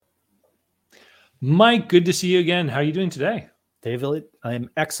Mike, good to see you again. How are you doing today? David, I'm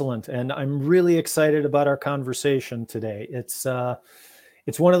excellent, and I'm really excited about our conversation today. It's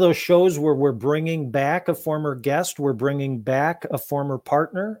one of those shows where we're bringing back a former guest, we're bringing back a former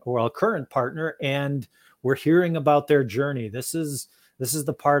partner or a current partner, and we're hearing about their journey. This is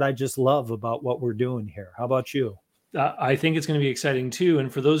the part I just love about what we're doing here. How about you? I think it's going to be exciting too.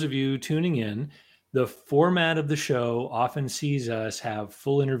 And for those of you tuning in, the format of the show often sees us have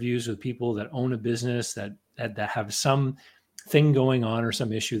full interviews with people that own a business that have some thing going on or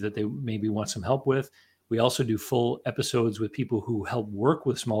some issue that they maybe want some help with. We also do full episodes with people who help work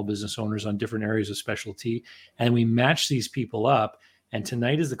with small business owners on different areas of specialty, and we match these people up. And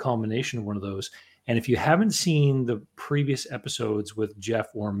tonight is the culmination of one of those. And if you haven't seen the previous episodes with Jeff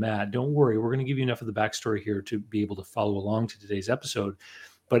or Matt, don't worry. We're going to give you enough of the backstory here to be able to follow along to today's episode.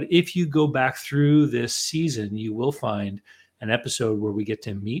 But if you go back through this season, you will find an episode where we get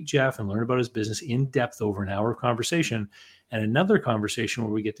to meet Jeff and learn about his business in depth over an hour of conversation, and another conversation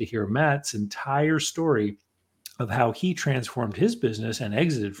where we get to hear Matt's entire story of how he transformed his business and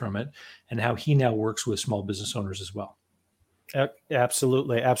exited from it, and how he now works with small business owners as well.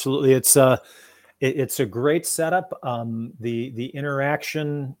 Absolutely, absolutely. It's a great setup. The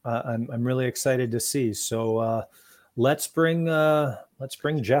interaction I'm really excited to see. So let's bring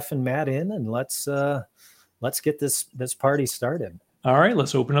Jeff and Matt in, and let's get this party started. All right,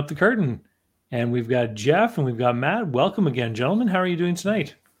 let's open up the curtain. And we've got Jeff and we've got Matt. Welcome again, gentlemen. How are you doing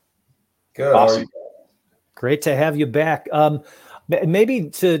tonight? Good. Awesome. Great to have you back. Maybe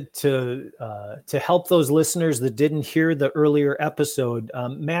to help those listeners that didn't hear the earlier episode,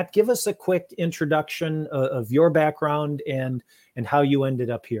 Matt, give us a quick introduction of your background and how you ended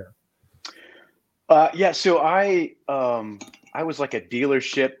up here. So I was like a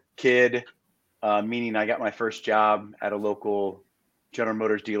dealership kid, meaning I got my first job at a local General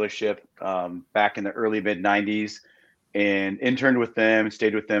Motors dealership back in the early mid-90s, and interned with them,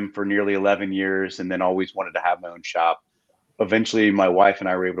 stayed with them for nearly 11 years, and then always wanted to have my own shop. Eventually, my wife and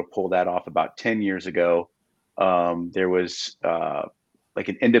I were able to pull that off about 10 years ago. There was like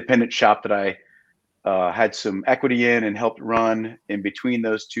an independent shop that I had some equity in and helped run in between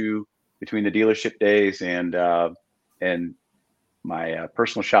those two, between the dealership days and my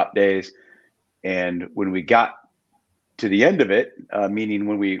personal shop days. And when we got to the end of it, meaning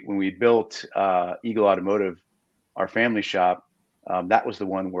when we built Eagle Automotive, our family shop, that was the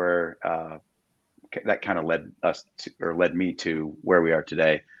one where that kind of led me to where we are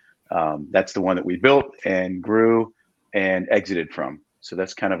today. That's the one that we built and grew and exited from. So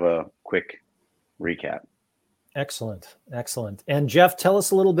that's kind of a quick recap. Excellent. And Jeff, tell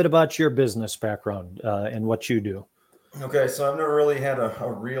us a little bit about your business background and what you do. Okay, so I've never really had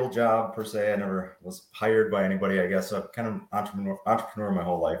a real job per se. I never was hired by anybody, I guess. So kind of entrepreneur my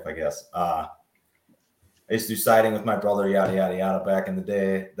whole life, I guess. I used to do siding with my brother, yada, yada, yada, back in the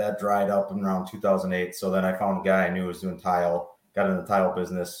day. That dried up in around 2008. So then I found a guy I knew was doing tile, got in the tile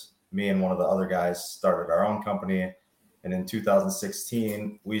business. Me and one of the other guys started our own company. And in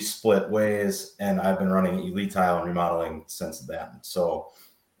 2016, we split ways, and I've been running Elite Tile and remodeling since then. So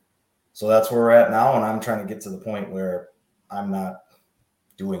that's where we're at now, and I'm trying to get to the point where I'm not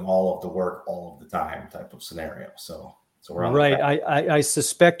doing all of the work all of the time type of scenario. So we're on right. I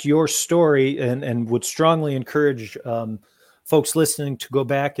suspect your story and would strongly encourage folks listening to go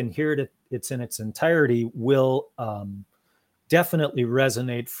back and hear it. It's in its entirety will definitely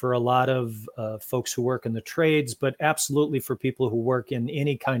resonate for a lot of folks who work in the trades, but absolutely for people who work in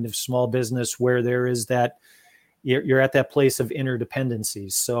any kind of small business where there is that you're at that place of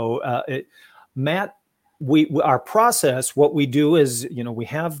interdependencies. So Matt, our process, what we do is, we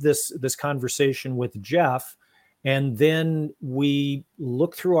have this conversation with Jeff, and then we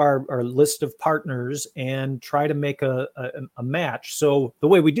look through our list of partners and try to make a match. So the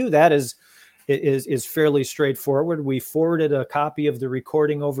way we do that is fairly straightforward. We forwarded a copy of the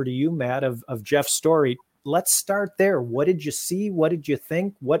recording over to you, Matt, of Jeff's story. Let's start there. What did you see? What did you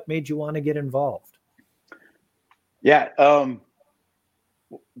think? What made you want to get involved? Yeah,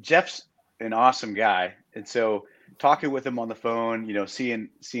 Jeff's an awesome guy. And so talking with him on the phone, seeing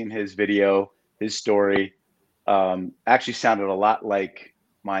his video, his story, actually sounded a lot like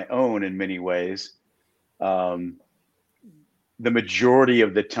my own in many ways. The majority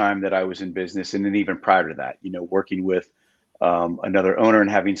of the time that I was in business, and then even prior to that, working with another owner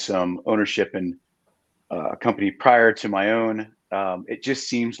and having some ownership in a company prior to my own, it just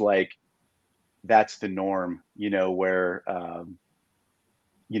seems like that's the norm, where, an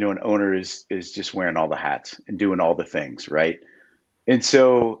owner is just wearing all the hats and doing all the things. Right. And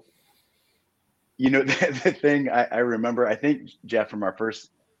so, the thing I remember, I think, Jeff, from our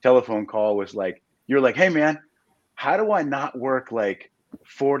first telephone call was like, you're like, hey man, how do I not work like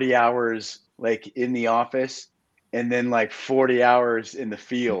 40 hours like in the office and then like 40 hours in the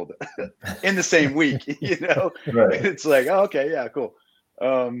field in the same week, you know? Right. It's like, oh, okay, yeah, cool.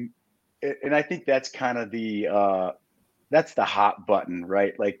 And I think that's kind of that's the hot button,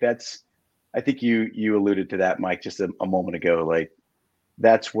 right? Like I think you alluded to that, Mike, just a moment ago. Like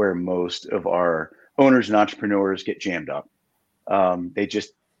that's where most of our owners and entrepreneurs get jammed up.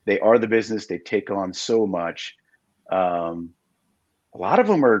 They are the business. They take on so much. A lot of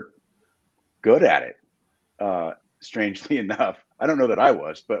them are good at it. Strangely enough, I don't know that I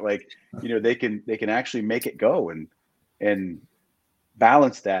was, but like, you know, they can actually make it go and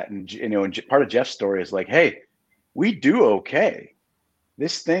balance that. And, you know, and part of Jeff's story is like, hey, we do okay.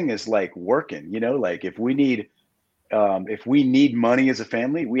 This thing is like working, you know, like if we need money as a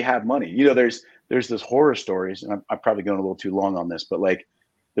family, we have money. You know, there's this horror stories, and I'm probably going a little too long on this, but like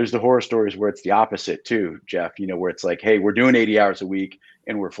there's the horror stories where it's the opposite too, Jeff, you know, where it's like, hey, we're doing 80 hours a week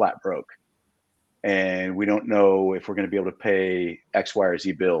and we're flat broke. And we don't know if we're going to be able to pay X, Y, or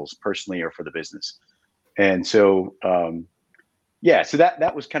Z bills personally or for the business. And so, yeah, so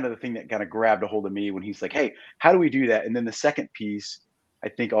that was kind of the thing that kind of grabbed a hold of me when he's like, hey, how do we do that? And then the second piece, I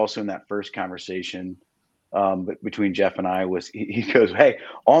think also in that first conversation, but between Jeff and I was, he goes, hey,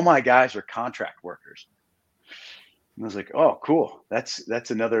 all my guys are contract workers. And I was like, oh, cool. That's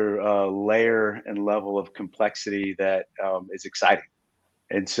another layer and level of complexity that is exciting.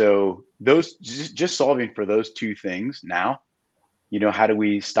 And so those just solving for those two things now, you know, how do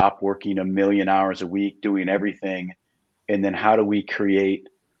we stop working 1 million hours a week doing everything? And then how do we create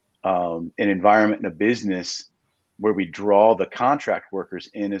an environment in a business where we draw the contract workers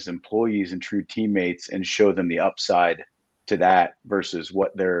in as employees and true teammates and show them the upside to that versus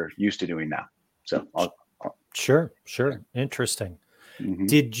what they're used to doing now? So Sure. Interesting. Mm-hmm.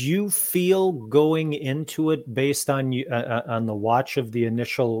 Did you feel going into it based on the watch of the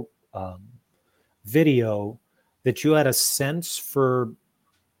initial video that you had a sense for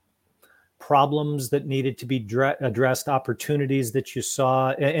problems that needed to be addressed, opportunities that you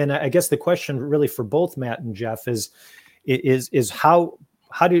saw? And I guess the question really for both Matt and Jeff is how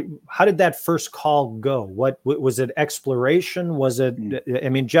did that first call go? What was it? Exploration? Was it? I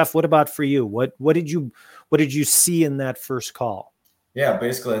mean, Jeff, what about for you? What did you see in that first call? Yeah,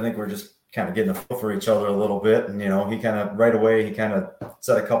 basically, I think we're just kind of getting a feel for each other a little bit. And, you know, he kind of right away, he kind of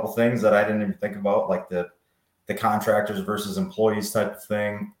said a couple things that I didn't even think about, like the contractors versus employees type of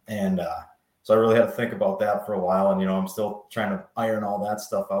thing. And so I really had to think about that for a while. And, you know, I'm still trying to iron all that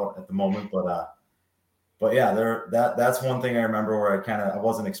stuff out at the moment. But yeah, that's one thing I remember where I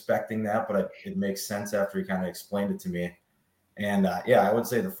wasn't expecting that, but it makes sense after he kind of explained it to me. And yeah, I would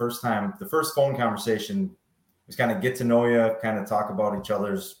say the first phone conversation was kind of get to know you, kind of talk about each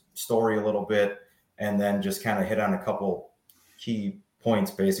other's story a little bit, and then just kind of hit on a couple key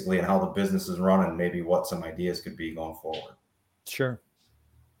points basically and how the business is run and maybe what some ideas could be going forward. Sure.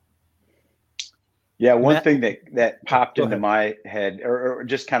 Yeah, one thing that popped into my head, or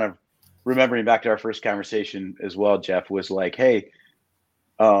just kind of remembering back to our first conversation as well, Jeff, was like, hey,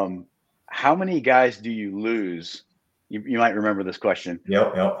 how many guys do you lose? You might remember this question.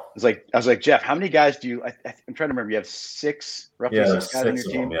 Yep. I was like, Jeff, how many guys do you? I'm trying to remember. You have roughly six guys on your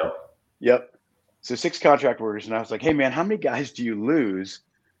team. Yep. So 6 contract workers, and I was like, hey man, how many guys do you lose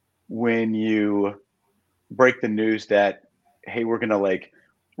when you break the news that, hey, we're gonna like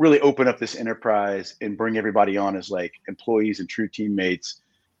really open up this enterprise and bring everybody on as like employees and true teammates,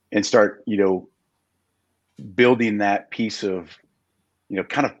 and start, you know, building that piece of, you know,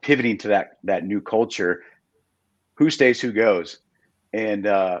 kind of pivoting to that new culture. Who stays, who goes? And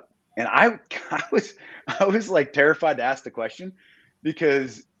I was like terrified to ask the question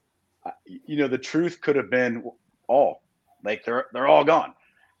because, you know, the truth could have been all, like they're all gone.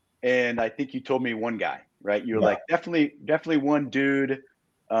 And I think you told me one guy, right? You were like, definitely one dude.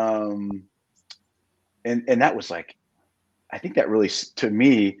 And that was like, I think that really, to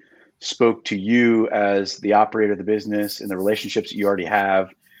me, spoke to you as the operator of the business and the relationships that you already have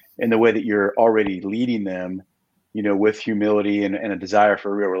and the way that you're already leading them, you know, with humility and a desire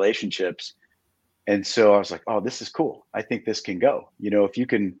for real relationships. And so I was like, oh, this is cool. I think this can go. You know, if you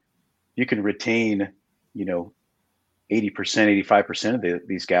can retain, you know, 80%, 85% of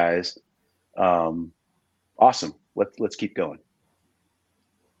these guys, awesome. Let's keep going.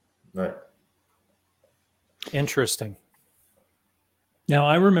 Right. Interesting. Now,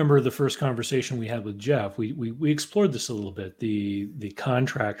 I remember the first conversation we had with Jeff. We explored this a little bit, the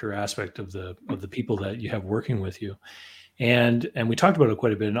contractor aspect of the people that you have working with you, and we talked about it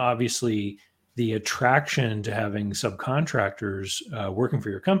quite a bit. And obviously, the attraction to having subcontractors working for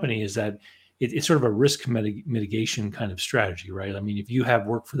your company is that it's sort of a risk mitigation kind of strategy, right? I mean, if you have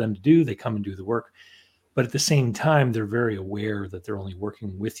work for them to do, they come and do the work. But at the same time, they're very aware that they're only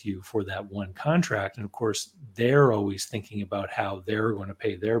working with you for that one contract. And of course, they're always thinking about how they're going to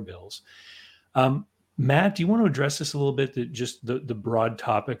pay their bills. Matt, do you want to address this a little bit, just the broad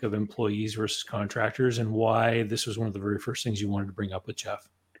topic of employees versus contractors, and why this was one of the very first things you wanted to bring up with Jeff?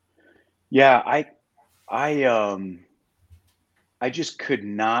 Yeah, I just could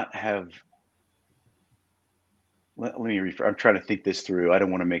not have. Let me refer. I'm trying to think this through. I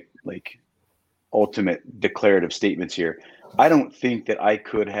don't want to make like ultimate declarative statements here. I don't think that I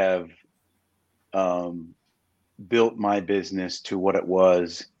could have built my business to what it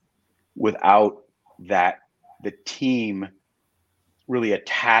was without the team really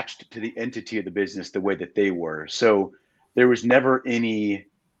attached to the entity of the business the way that they were. So there was never any.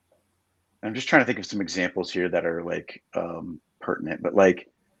 I'm just trying to think of some examples here that are like pertinent, but like,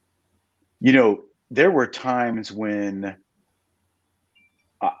 there were times when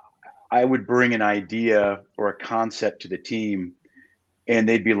I would bring an idea or a concept to the team, and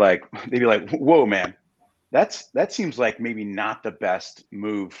they'd be like, "Whoa, man, that seems like maybe not the best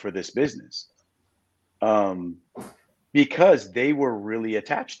move for this business," because they were really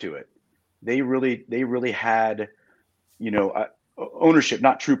attached to it. They really had, ownership,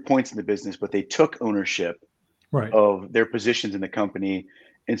 not true points in the business, but they took ownership of their positions in the company.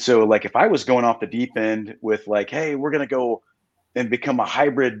 And so, like, if I was going off the deep end with like, "Hey, we're gonna go and become a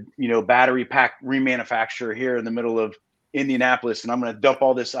hybrid, battery pack remanufacturer here in the middle of Indianapolis, and I'm going to dump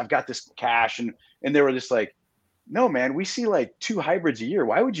all this. I've got this cash." And they were just like, "No, man, we see like 2 hybrids a year.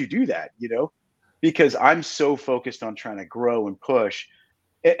 Why would you do that?" Because I'm so focused on trying to grow and push.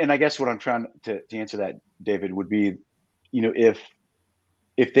 And I guess what I'm trying to answer that, David, would be,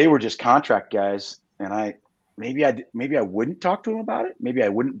 if they were just contract guys, and maybe I wouldn't talk to them about it. Maybe I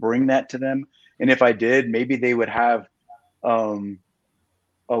wouldn't bring that to them. And if I did, maybe they would have a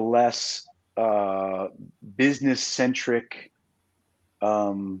less business-centric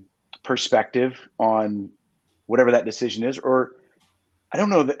perspective on whatever that decision is. Or I don't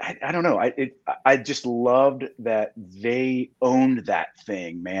know. I just loved that they owned that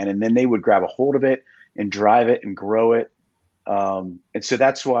thing, man. And then they would grab a hold of it and drive it and grow it. And so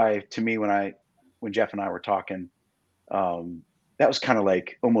that's why, to me, when Jeff and I were talking, that was kind of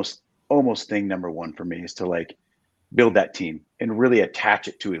like almost thing number one for me, is to like build that team and really attach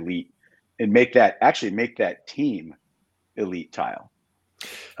it to elite and make that team elite tile.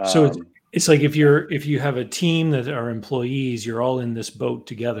 So it's like if you have a team that are employees, you're all in this boat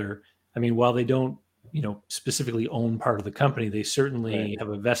together. I mean, while they don't, specifically own part of the company, they certainly have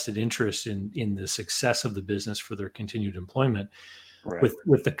a vested interest in the success of the business for their continued employment. Right.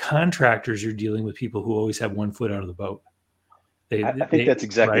 With the contractors, you're dealing with people who always have one foot out of the boat. I think that's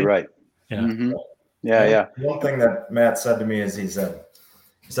exactly right. Yeah. Mm-hmm. Yeah. One thing that Matt said to me is he said,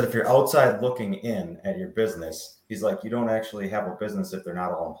 if you're outside looking in at your business, he's like, you don't actually have a business if they're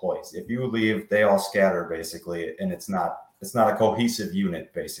not all employees. If you leave, they all scatter basically, and it's not a cohesive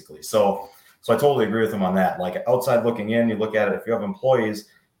unit basically. So I totally agree with him on that. Like, outside looking in, you look at it, if you have employees,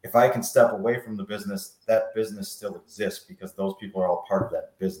 if I can step away from the business, that business still exists because those people are all part of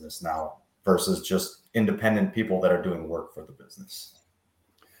that business now, versus just independent people that are doing work for the business.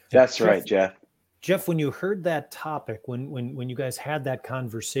 That's right, Jeff. Jeff, when you heard that topic, when you guys had that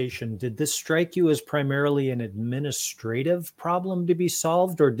conversation, did this strike you as primarily an administrative problem to be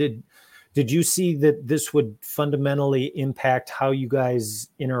solved, or did you see that this would fundamentally impact how you guys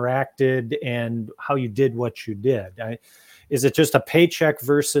interacted and how you did what you did? Is it just a paycheck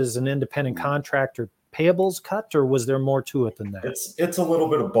versus an independent contractor payables cut, or was there more to it than that? It's a little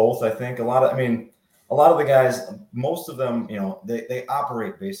bit of both, I think. A lot of the guys, most of them, they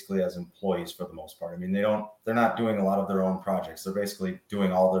operate basically as employees for the most part. I mean, they're not doing a lot of their own projects. They're basically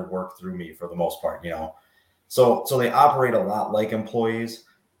doing all their work through me for the most part, So they operate a lot like employees,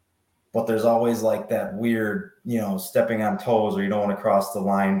 but there's always like that weird, stepping on toes, or you don't want to cross the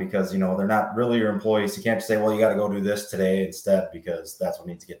line because, they're not really your employees. You can't just say, well, you got to go do this today instead because that's what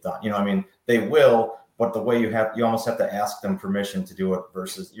needs to get done. They will. But the way you almost have to ask them permission to do it,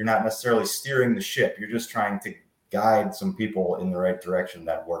 versus you're not necessarily steering the ship. You're just trying to guide some people in the right direction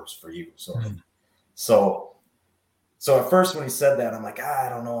that works for you. So at first when he said that, I'm like, I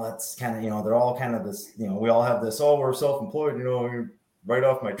don't know. That's kind of, they're all kind of this, we all have this, oh, we're self-employed, you're right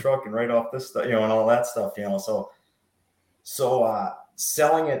off my truck and right off this stuff, and all that stuff, So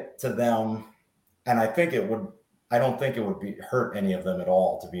selling it to them, and I don't think it would hurt any of them at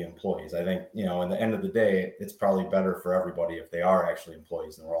all to be employees. I think, in the end of the day, it's probably better for everybody if they are actually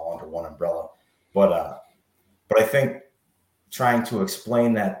employees and we're all under one umbrella. But I think trying to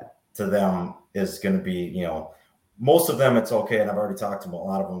explain that to them is going to be, you know, most of them it's okay, and I've already talked to a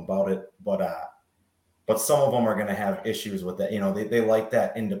lot of them about it, but some of them are going to have issues with that. You know, they like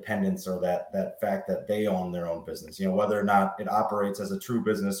that independence or that fact that they own their own business, you know, whether or not it operates as a true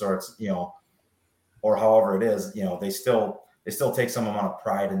business or it's, you know, or however it is, you know, they still take some amount of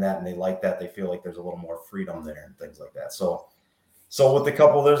pride in that, and they like that. They feel like there's a little more freedom there and things like that. So with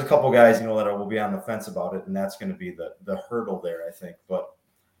there's a couple guys, you know, that will be on the fence about it, and that's going to be the hurdle there, I think.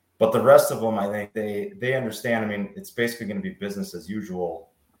 But the rest of them, I think they understand. I mean, it's basically going to be business as usual,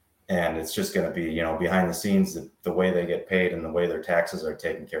 and it's just going to be, you know, behind the scenes, the way they get paid and the way their taxes are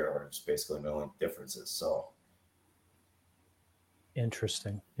taken care of are just basically the only differences. So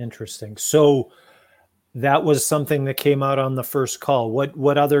interesting. So that was something that came out on the first call.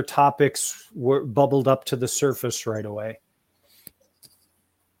 What other topics were bubbled up to the surface right away?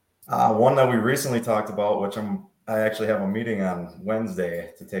 One that we recently talked about, which I actually have a meeting on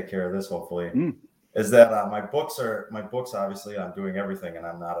Wednesday to take care of this, hopefully, is that my books, obviously I'm doing everything, and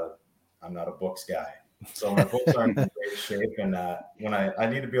I'm not a books guy. So my books are in great shape, and when I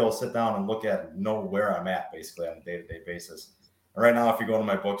need to be able to sit down and look at and know where I'm at basically on a day-to-day basis. And right now, if you go to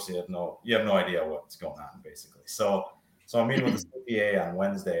my books, you have no idea what's going on basically. So I'm meeting with the CPA on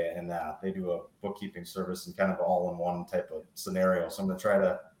Wednesday, and they do a bookkeeping service and kind of all-in-one type of scenario. So I'm going to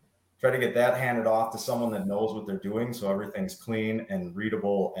try to get that handed off to someone that knows what they're doing, so everything's clean and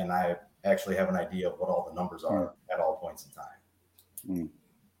readable, and I actually have an idea of what all the numbers are at all points in time.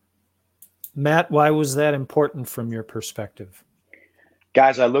 Matt, why was that important from your perspective?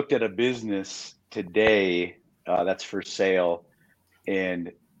 Guys, I looked at a business today that's for sale,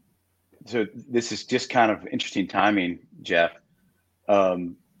 and so this is just kind of interesting timing, Jeff.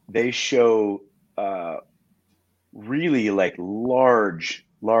 They show really like large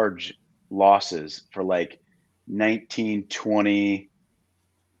losses for like 19 to 20,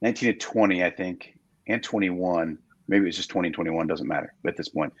 I think, and 21. Maybe it's just 2021, doesn't matter at this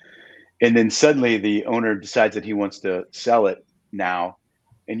point. And then suddenly the owner decides that he wants to sell it now.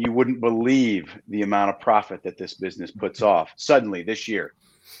 And you wouldn't believe the amount of profit that this business puts off suddenly this year,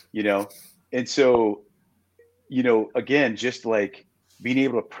 you know? And so, you know, again, just like being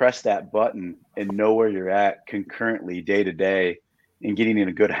able to press that button and know where you're at concurrently day to day, and getting in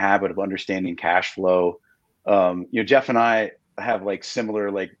a good habit of understanding cash flow. You know, Jeff and I have like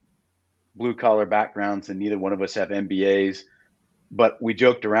similar like blue collar backgrounds, and neither one of us have MBAs, but we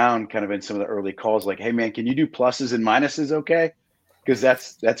joked around kind of in some of the early calls, like, "Hey man, can you do pluses and minuses? Okay." Cause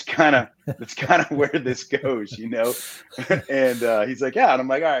that's kind of where this goes, you know? And he's like, "Yeah." And I'm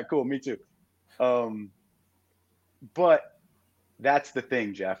like, "All right, cool. Me too." But that's the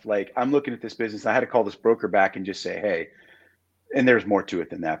thing, Jeff. Like, I'm looking at this business. I had to call this broker back and just say, "Hey," and there's more to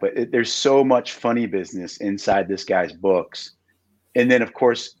it than that, but there's so much funny business inside this guy's books. And then of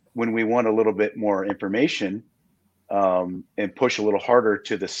course, when we want a little bit more information and push a little harder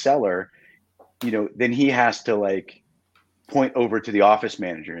to the seller, you know, then he has to like point over to the office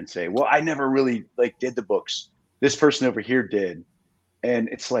manager and say, "Well, I never really like did the books. This person over here did." And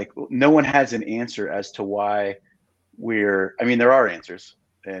it's like, no one has an answer as to why I mean, there are answers,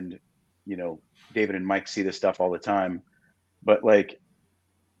 and, you know, David and Mike see this stuff all the time. But like,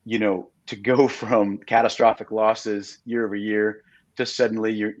 you know, to go from catastrophic losses year over year to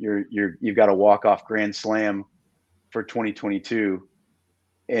suddenly you've got a walk-off grand slam for 2022,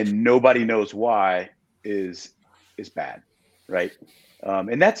 and nobody knows why is bad, right?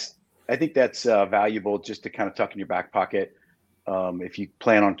 And I think that's valuable just to kind of tuck in your back pocket if you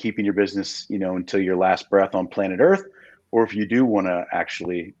plan on keeping your business, you know, until your last breath on planet Earth, or if you do want to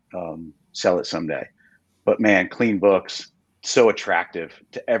actually sell it someday. But man, clean books, so attractive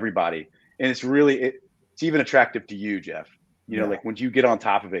to everybody. And it's even attractive to you, Jeff. You know, like when you get on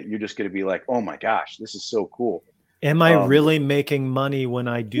top of it, you're just going to be like, "Oh my gosh, this is so cool." Am I really making money when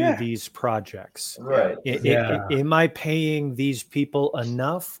I do these projects? Right. Am I paying these people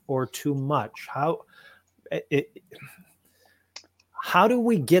enough or too much? How do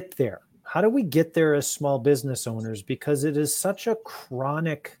we get there? How do we get there as small business owners? Because it is such a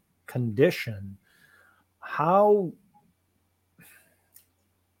chronic condition. How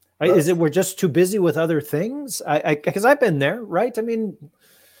is it? We're just too busy with other things. Because I've been there, right? I mean,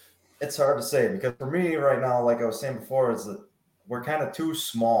 it's hard to say, because for me right now, like I was saying before, is that we're kind of too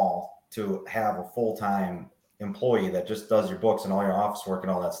small to have a full-time employee that just does your books and all your office work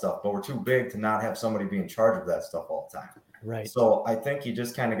and all that stuff. But we're too big to not have somebody be in charge of that stuff all the time. Right. So I think you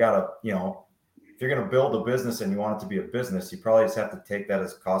just kind of got to, you know, if you're going to build a business and you want it to be a business, you probably just have to take that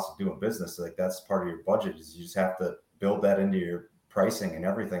as cost of doing business. Like that's part of your budget, is you just have to build that into your pricing and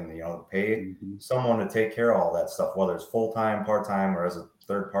everything, you know, pay someone to take care of all that stuff, whether it's full-time, part-time, or as a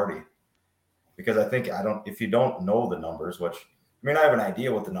third party, because I think if you don't know the numbers, which I mean, I have an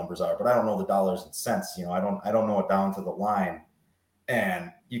idea what the numbers are, but I don't know the dollars and cents. You know, I don't know it down to the line,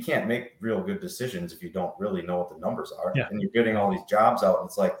 and you can't make real good decisions if you don't really know what the numbers are. Yeah. And you're getting all these jobs out, and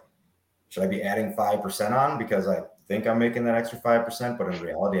it's like, should I be adding 5% on because I think I'm making that extra 5%, but in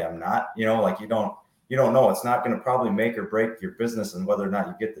reality I'm not? You know, like you don't know. It's not going to probably make or break your business and whether or not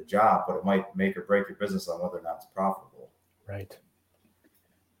you get the job, but it might make or break your business on whether or not it's profitable. Right.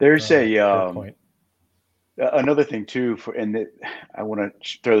 There's Good point. Another thing too, I want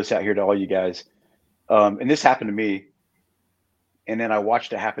to throw this out here to all you guys. And this happened to me, and then I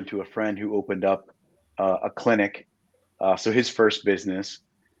watched it happen to a friend who opened up a clinic. So his first business.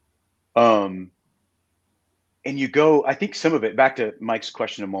 And you go, I think some of it, back to Mike's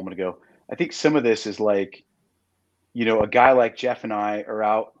question a moment ago, I think some of this is like, you know, a guy like Jeff and I are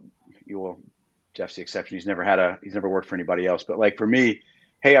out, Jeff's the exception. He's never worked for anybody else. But like for me,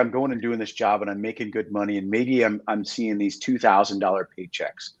 hey, I'm going and doing this job and I'm making good money. And maybe I'm seeing these $2,000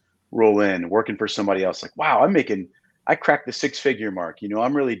 paychecks roll in, working for somebody else. Like, wow, I cracked the 6-figure mark. You know,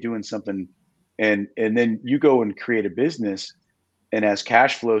 I'm really doing something. And then you go and create a business. And as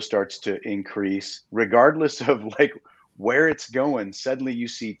cash flow starts to increase, regardless of like where it's going, suddenly you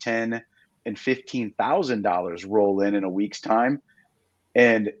see $10,000 and $15,000 roll in a week's time.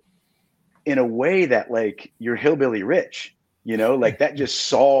 And in a way that like you're hillbilly rich, you know, like that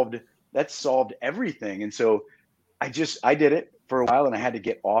solved everything. And so I did it for a while and I had to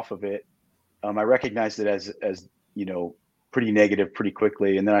get off of it. I recognized it as, you know, pretty negative pretty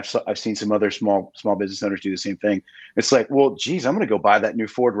quickly. And then I've seen some other small business owners do the same thing. It's like, well, geez, I'm going to go buy that new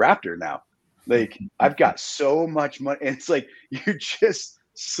Ford Raptor now. Like I've got so much money. And it's like, you're just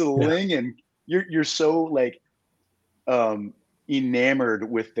slinging, you're so like, enamored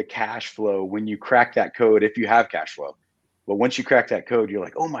with the cash flow when you crack that code, if you have cash flow. But once you crack that code, you're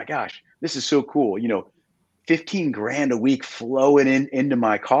like, oh my gosh, this is so cool. You know, 15 grand a week flowing into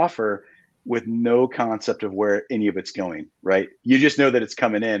my coffer with no concept of where any of it's going, right? You just know that it's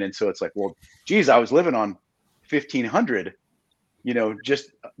coming in. And so it's like, well, geez, I was living on 1,500, you know,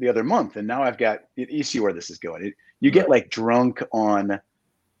 just the other month. And now I've got, you see where this is going. You get like drunk on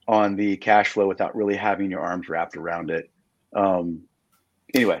the cash flow without really having your arms wrapped around it.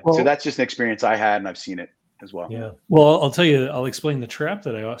 Anyway, so that's just an experience I had and I've seen it as well. Yeah. Well, I'll explain the trap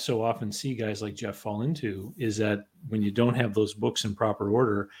that I so often see guys like Jeff fall into is that when you don't have those books in proper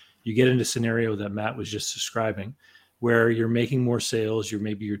order, you get into a scenario that Matt was just describing, where you're making more sales,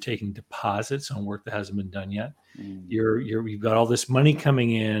 you're taking deposits on work that hasn't been done yet. You've got all this money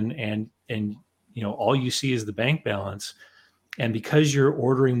coming in, and you know all you see is the bank balance, and because you're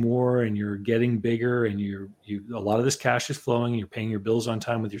ordering more and you're getting bigger, and a lot of this cash is flowing, and you're paying your bills on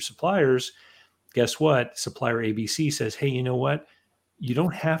time with your suppliers. Guess what? Supplier ABC says, hey, you know what? You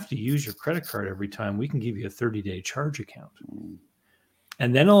don't have to use your credit card every time. We can give you a 30-day charge account.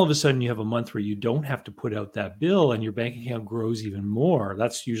 And then all of a sudden you have a month where you don't have to put out that bill and your bank account grows even more.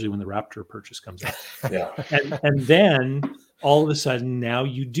 That's usually when the Raptor purchase comes out. Yeah. And then all of a sudden now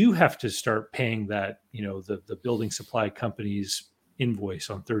you do have to start paying that, you know, the building supply company's invoice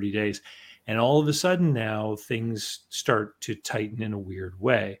on 30 days. And all of a sudden now things start to tighten in a weird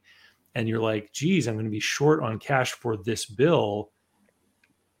way. And you're like, geez, I'm going to be short on cash for this bill.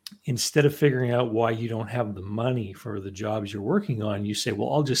 Instead of figuring out why you don't have the money for the jobs you're working on, you say,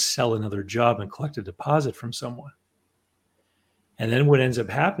 well, I'll just sell another job and collect a deposit from someone. And then what ends up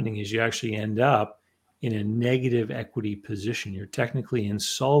happening is you actually end up in a negative equity position. You're technically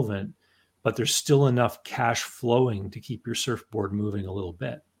insolvent, but there's still enough cash flowing to keep your surfboard moving a little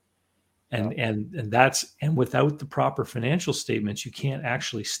bit. And without the proper financial statements, you can't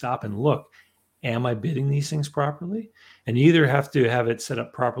actually stop and look. Am I bidding these things properly? And you either have to have it set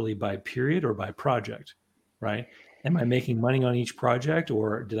up properly by period or by project, right? Am I making money on each project,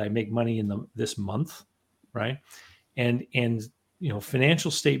 or did I make money in this month, right? And you know,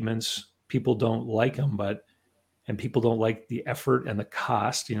 financial statements, people don't like them, and people don't like the effort and the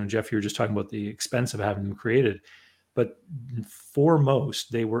cost. You know, Jeff, you were just talking about the expense of having them created, but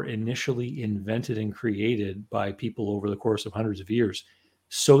foremost, they were initially invented and created by people over the course of hundreds of years,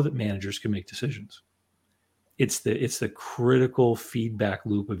 so that managers can make decisions. It's the critical feedback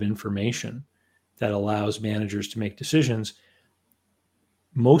loop of information that allows managers to make decisions.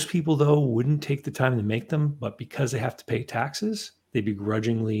 Most people, though, wouldn't take the time to make them, but because they have to pay taxes, they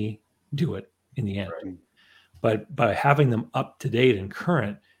begrudgingly do it in the end. Right. But by having them up to date and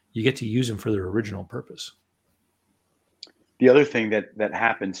current, you get to use them for their original purpose. The other thing that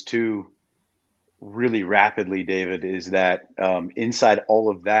happens too, really rapidly, David, is that inside all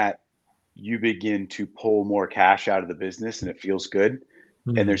of that, you begin to pull more cash out of the business and it feels good.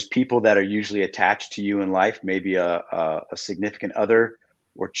 And there's people that are usually attached to you in life, maybe a significant other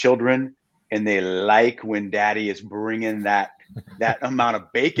or children, and they like when daddy is bringing that amount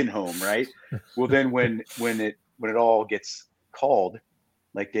of bacon home, right? Well, then when it all gets called,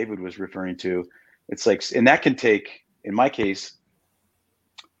 like David was referring to, it's like, and that can take, in my case,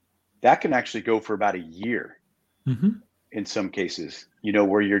 that can actually go for about a year in some cases,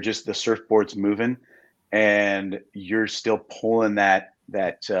 where you're just, the surfboard's moving and you're still pulling that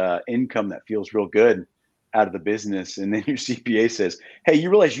income that feels real good out of the business. And then your CPA says, hey, you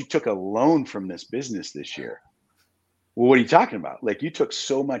realize you took a loan from this business this year. Well, what are you talking about? Like, you took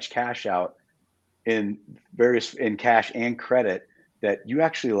so much cash out in cash and credit that you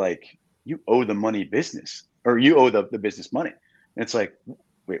actually you owe the money business, or you owe the business money. And it's like,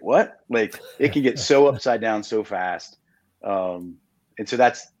 wait, what? Like, it can get so upside down so fast. And so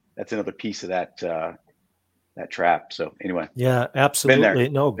that's another piece of that trap. So anyway. Yeah, absolutely.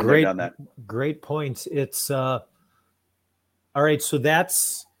 No, great points. It's all right. So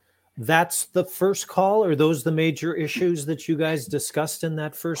that's the first call. Are those the major issues that you guys discussed in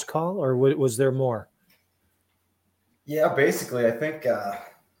that first call, or was there more? Yeah, basically, I think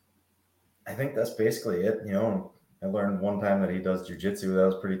that's basically it. I learned one time that he does jujitsu. That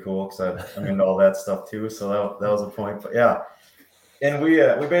was pretty cool because I'm into all that stuff too. So that was a point. But yeah, and we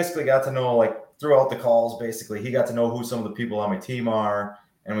basically got to know, like, throughout the calls, basically he got to know who some of the people on my team are,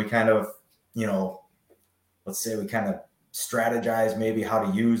 and we kind of, let's say we kind of strategize maybe how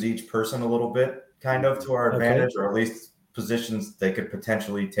to use each person a little bit, kind of to our advantage, or at least positions they could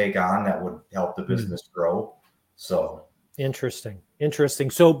potentially take on that would help the business grow. So interesting.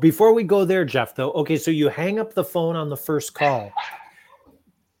 So before we go there, Jeff, though, okay, so you hang up the phone on the first call.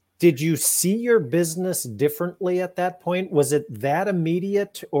 Did you see your business differently at that point? Was it that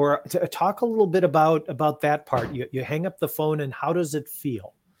immediate? Or talk a little bit about that part. You hang up the phone, and how does it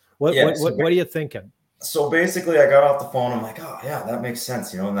feel? What are you thinking? So basically, I got off the phone. I'm like, oh yeah, that makes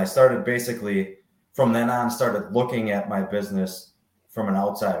sense, And I started basically from then on started looking at my business from an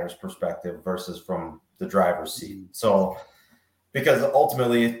outsider's perspective versus from the driver's seat. So because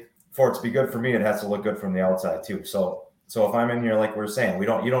ultimately, for it to be good for me, it has to look good from the outside too. So if I'm in here, like we were saying, you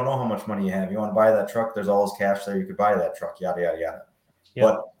don't know how much money you have. You want to buy that truck, there's all this cash there. You could buy that truck, yada, yada, yada. Yeah.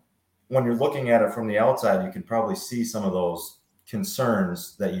 But when you're looking at it from the outside, you can probably see some of those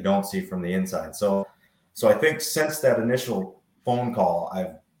concerns that you don't see from the inside. So I think since that initial phone call,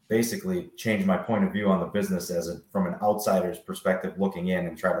 I've basically changed my point of view on the business from an outsider's perspective, looking in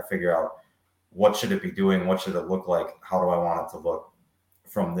and trying to figure out what should it be doing? What should it look like? How do I want it to look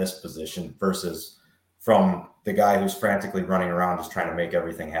from this position versus from the guy who's frantically running around just trying to make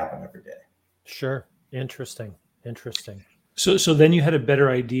everything happen every day. Sure. Interesting. So then you had a better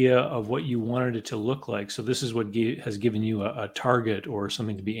idea of what you wanted it to look like. So this is what has given you a target or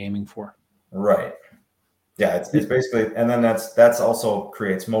something to be aiming for. Right. Yeah, it's basically, and then that's also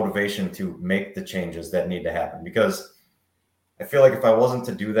creates motivation to make the changes that need to happen, because I feel like if I wasn't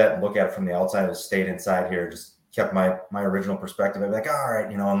to do that and look at it from the outside, I stayed inside here, just kept my original perspective, I'd be like, all right,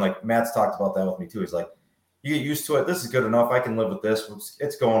 and like Matt's talked about that with me too. He's like, you get used to it. This is good enough. I can live with this.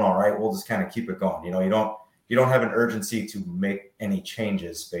 It's going all right. We'll just kind of keep it going. You don't have an urgency to make any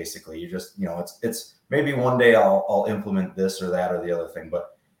changes. Basically, you just, it's maybe one day I'll implement this or that or the other thing.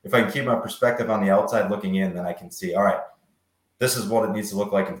 But if I can keep my perspective on the outside looking in, then I can see, all right, this is what it needs to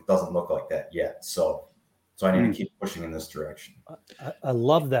look like. It doesn't look like that yet. So I need to keep pushing in this direction. I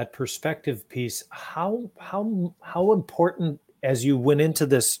love that perspective piece. How important, as you went into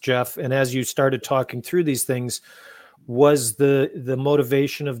this, Jeff, and as you started talking through these things, was the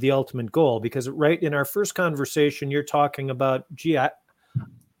motivation of the ultimate goal? Because right in our first conversation, you're talking about, gee, I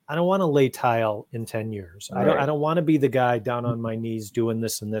don't want to lay tile in 10 years. Right. I don't want to be the guy down on my knees doing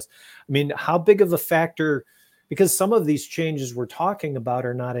this and this. I mean, how big of a factor, because some of these changes we're talking about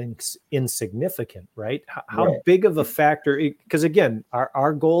are not insignificant, right? How right. big of a factor, because again,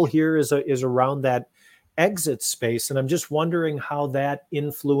 our goal here is around that exit space. And I'm just wondering how that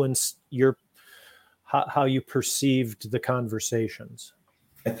influenced how you perceived the conversations.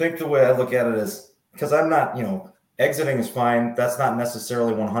 I think the way I look at it is, because I'm not, exiting is fine. That's not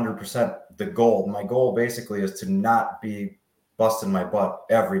necessarily 100% the goal. My goal basically is to not be busting my butt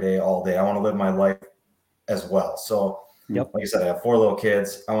every day, all day. I want to live my life as well. So like I said, I have 4 little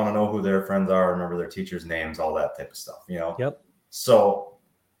kids. I want to know who their friends are, remember their teachers' names, all that type of stuff, Yep.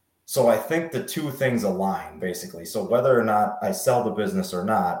 So I think the two things align basically. So whether or not I sell the business or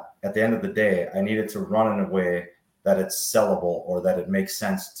not, at the end of the day, I need it to run in a way that it's sellable or that it makes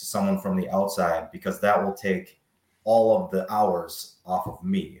sense to someone from the outside, because that will take all of the hours off of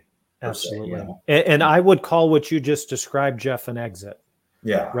me. Absolutely. And I would call what you just described, Jeff, an exit.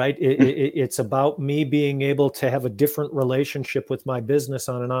 Yeah. Right. It's about me being able to have a different relationship with my business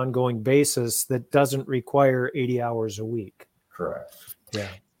on an ongoing basis that doesn't require 80 hours a week. Correct. Yeah.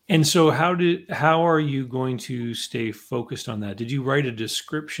 And so how are you going to stay focused on that? Did you write a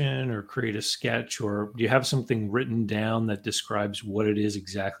description or create a sketch, or do you have something written down that describes what it is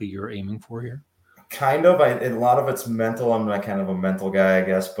exactly you're aiming for here? Kind of. A lot of it's mental. I'm not kind of a mental guy, I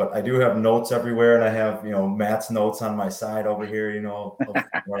guess, but I do have notes everywhere, and I have, Matt's notes on my side over here, of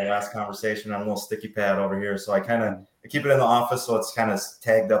our last conversation on a little sticky pad over here. So I keep it in the office, so it's kind of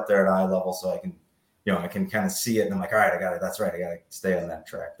tagged up there at eye level, so I can, I can kind of see it, and I'm like, all right, I got it. That's right. I got to stay on that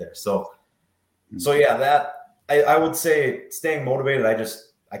track there. So yeah, that I would say staying motivated.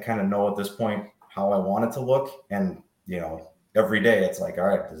 I kind of know at this point how I want it to look, and every day it's like, all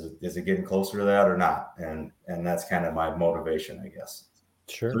right, is it getting closer to that or not? And that's kind of my motivation, I guess.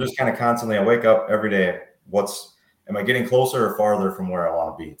 Sure. So just kind of constantly, I wake up every day. Am I getting closer or farther from where I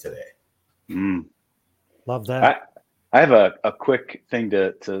want to be today? Love that. I have a quick thing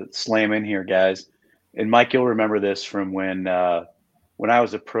to slam in here, guys. And Mike, you'll remember this from when I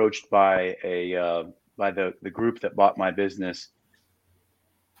was approached by the group that bought my business.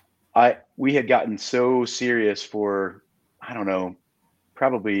 We had gotten so serious for, I don't know,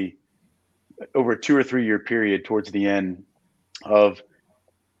 probably over a 2 or 3 year period towards the end of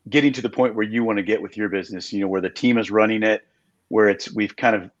getting to the point where you want to get with your business, where the team is running it, where we've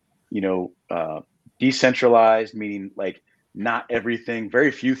kind of, decentralized, meaning like not everything,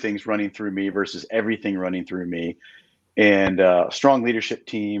 very few things running through me versus everything running through me, and a strong leadership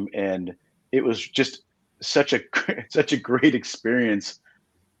team. And it was just such a great experience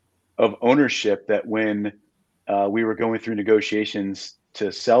of ownership that when we were going through negotiations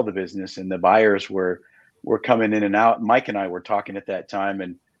to sell the business and the buyers were coming in and out, Mike and I were talking at that time,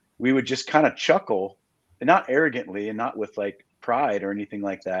 and we would just kind of chuckle, and not arrogantly and not with like pride or anything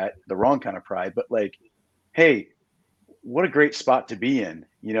like that, the wrong kind of pride, but like, hey, what a great spot to be in,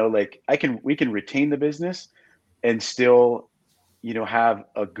 like we can retain the business and still, have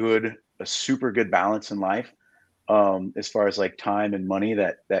a super good balance in life, as far as like time and money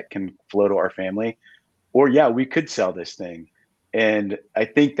that can flow to our family. Or yeah, we could sell this thing. And I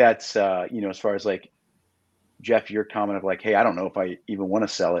think that's, as far as like, Jeff, your comment of like, hey, I don't know if I even want to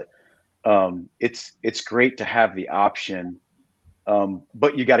sell it. It's great to have the option,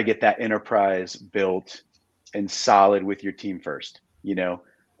 but you got to get that enterprise built and solid with your team first,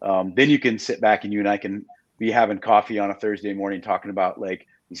 then you can sit back and you and I can be having coffee on a Thursday morning talking about like,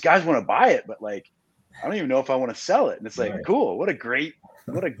 these guys want to buy it, but like, I don't even know if I want to sell it. And it's like, cool. What a great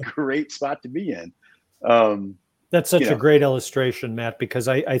spot to be in. That's such a great illustration, Matt, because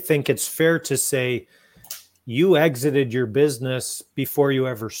I think it's fair to say you exited your business before you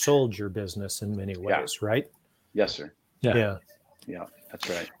ever sold your business in many ways, right? Yes, sir. Yeah, that's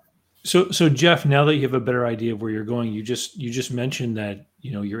right. So Jeff, now that you have a better idea of where you're going, you just mentioned that,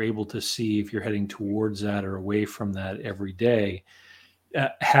 you're able to see if you're heading towards that or away from that every day.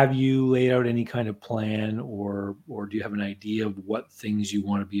 Have you laid out any kind of plan, or do you have an idea of what things you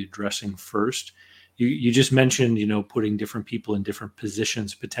want to be addressing first? You just mentioned, putting different people in different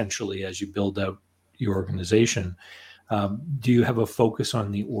positions potentially as you build out your organization. Do you have a focus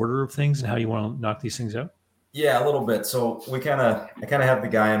on the order of things and how you want to knock these things out? Yeah, a little bit. So I kind of have the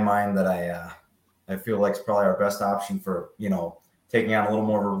guy in mind that I feel like is probably our best option for, taking on a little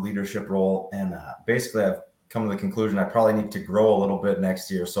more of a leadership role. And basically I've come to the conclusion I probably need to grow a little bit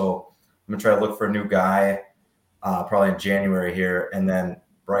next year. So I'm gonna try to look for a new guy probably in January here. And then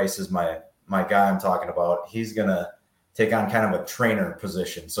Bryce is my guy I'm talking about. He's gonna take on kind of a trainer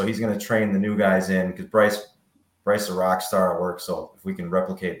position. So he's gonna train the new guys in, because Bryce is a rock star at work. So if we can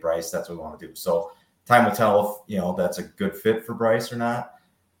replicate Bryce, that's what we want to do. So time will tell if that's a good fit for Bryce or not.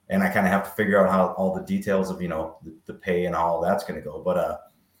 And I kind of have to figure out how all the details of the pay and all that's going to go.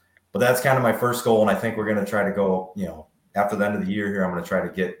 But that's kind of my first goal, and I think we're going to try to go. After the end of the year here, I'm going to try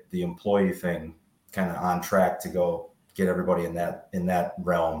to get the employee thing kind of on track to go get everybody in that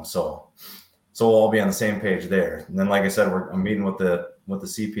realm. So we'll all be on the same page there. And then, like I said, I'm meeting with the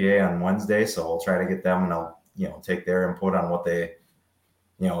CPA on Wednesday, so I'll try to get them, and I'll take their input on what they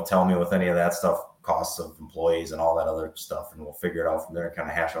tell me with any of that stuff, costs of employees and all that other stuff, and we'll figure it out from there and kind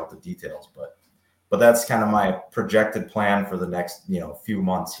of hash out the details. But that's kind of my projected plan for the next few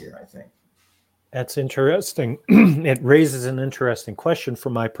months here, I think. That's interesting. It raises an interesting question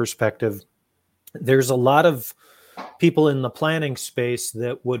from my perspective. There's a lot of people in the planning space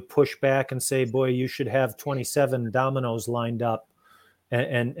that would push back and say, boy, you should have 27 dominoes lined up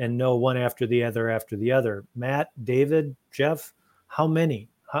and know one after the other. Matt, David, Jeff, how many?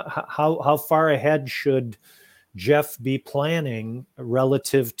 How far ahead should Jeff be planning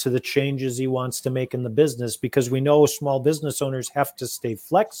relative to the changes he wants to make in the business? Because we know small business owners have to stay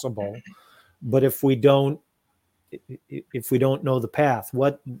flexible, but if we don't know the path,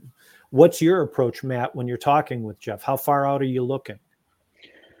 what's your approach, Matt, when you're talking with Jeff? How far out are you looking?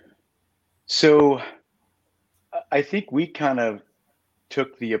 So I think we kind of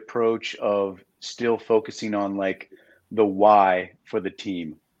took the approach of still focusing on like the why for the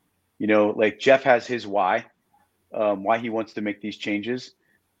team. You know, like Jeff has his why he wants to make these changes.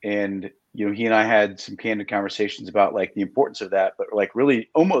 And, you know, he and I had some candid conversations about like the importance of that, but like really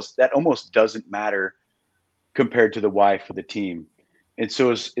almost doesn't matter compared to the why for the team. And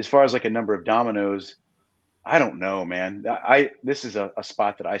so as far as like a number of dominoes, I don't know, man. This is a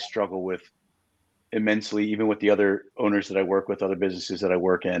spot that I struggle with immensely, even with the other owners that I work with, other businesses that I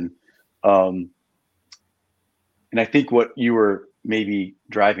work in. And I think what you were maybe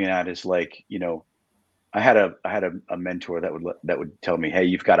driving at is like, you know, I had a mentor that would tell me, hey,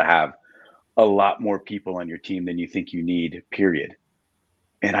 you've got to have a lot more people on your team than you think you need, period.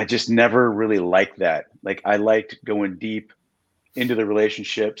 And I just never really liked that. Like I liked going deep into the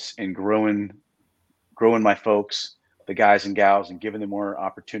relationships and growing my folks, the guys and gals, and giving them more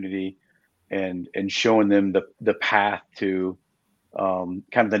opportunity and showing them the path to kind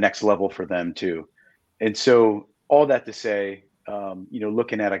of the next level for them too. And so all that to say, you know,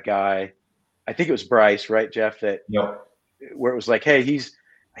 looking at a guy, I think it was Bryce, right, Jeff, that where it was like, hey, is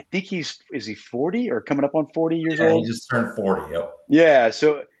he 40 or coming up on 40 years old? He just turned 40. Yep. Yeah.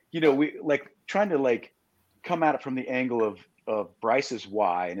 So, you know, we like trying to like come at it from the angle of Bryce's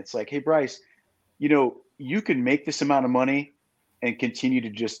why. And it's like, hey, Bryce, you know, you can make this amount of money and continue to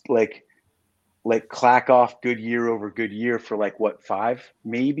just like clack off good year over good year for like what, 5,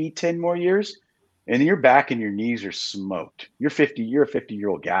 maybe 10 more years. And your back and your knees are smoked. You're a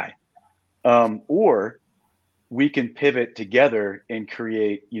 50-year-old guy. Or we can pivot together and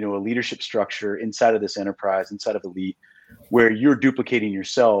create, you know, a leadership structure inside of this enterprise, inside of Elite, where you're duplicating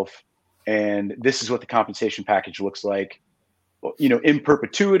yourself. And this is what the compensation package looks like, you know, in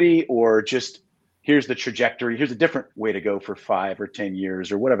perpetuity, or just here's the trajectory. Here's a different way to go for 5 or 10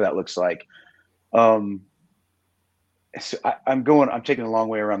 years or whatever that looks like. So I'm taking a long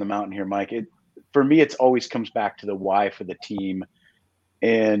way around the mountain here, Mike. For me, it's always comes back to the why for the team.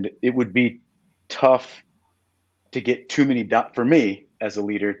 And it would be tough to get too many, for me as a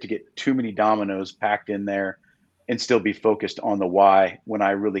leader, to get too many dominoes packed in there and still be focused on the why when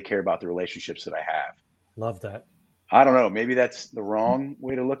I really care about the relationships that I have. Love that. I don't know. Maybe that's the wrong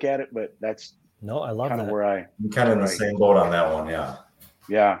way to look at it, but that's I love kind of where I'm kind of in the same boat on that one. Yeah.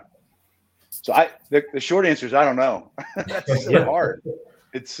 Yeah. So the short answer is I don't know. That's so hard.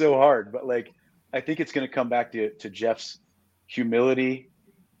 It's so hard, but like, I think it's going to come back to Jeff's humility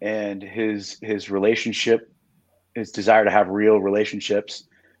and his relationship, his desire to have real relationships.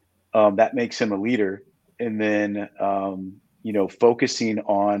 That makes him a leader. And then, you know, focusing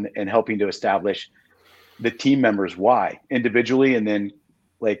on and helping to establish the team members' why individually, and then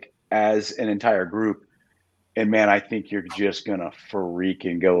like as an entire group. And man, I think you're just going to freak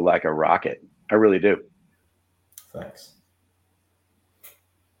and go like a rocket. I really do. Thanks.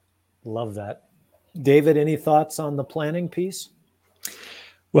 Love that. David, any thoughts on the planning piece?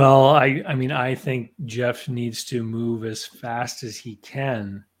 Well, I mean, I think Jeff needs to move as fast as he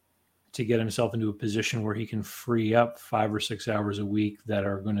can to get himself into a position where he can free up 5 or 6 hours a week that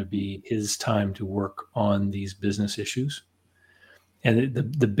are going to be his time to work on these business issues. And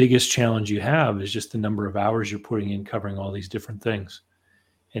the biggest challenge you have is just the number of hours you're putting in covering all these different things.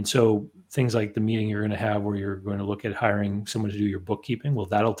 And so things like the meeting you're going to have where you're going to look at hiring someone to do your bookkeeping, well,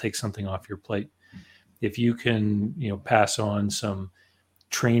 that'll take something off your plate. If you can, you know, pass on some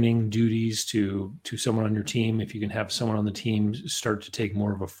training duties to someone on your team, if you can have someone on the team start to take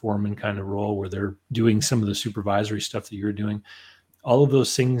more of a foreman kind of role where they're doing some of the supervisory stuff that you're doing, all of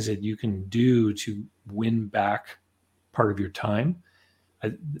those things that you can do to win back part of your time,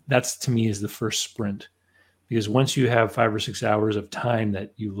 that's to me is the first sprint. Because once you have 5 or 6 hours of time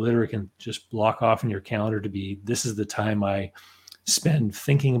that you literally can just block off in your calendar to be, this is the time I spend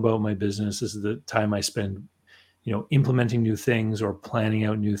thinking about my business. This is the time I spend, you know, implementing new things or planning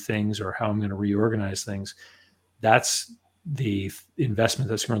out new things or how I'm going to reorganize things. That's the investment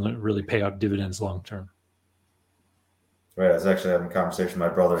that's going to really pay out dividends long term. Right. I was actually having a conversation with my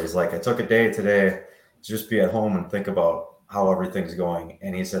brother. He's like, I took a day today to just be at home and think about how everything's going.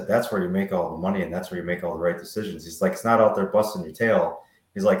 And he said, that's where you make all the money and that's where you make all the right decisions. He's like, it's not out there busting your tail.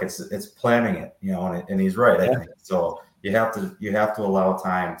 He's like, it's planning it, you know, and he's right. I think so. You have to allow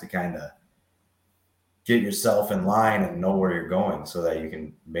time to kind of get yourself in line and know where you're going so that you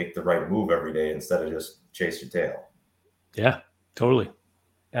can make the right move every day instead of just chase your tail. Yeah, totally.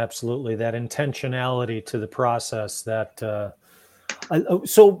 Absolutely. That intentionality to the process that,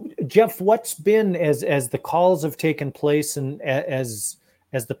 so Jeff, what's been as the calls have taken place and as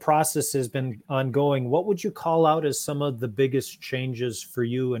the process has been ongoing, what would you call out as some of the biggest changes for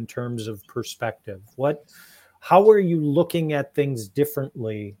you in terms of perspective? How are you looking at things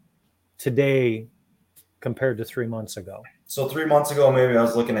differently today compared to 3 months ago? So 3 months ago, maybe I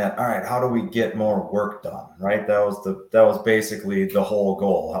was looking at, all right, how do we get more work done? Right. That was basically the whole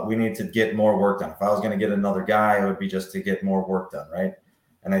goal. We need to get more work done. If I was going to get another guy, it would be just to get more work done. Right.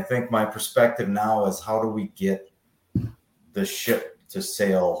 And I think my perspective now is, how do we get the ship to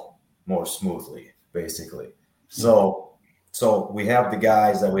sail more smoothly, basically. So we have the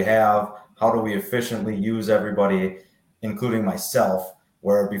guys that we have. How do we efficiently use everybody, including myself?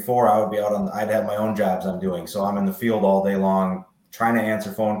 Where before I would be I'd have my own jobs I'm doing. So I'm in the field all day long, trying to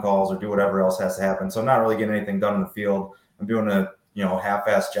answer phone calls or do whatever else has to happen. So I'm not really getting anything done in the field. I'm doing a,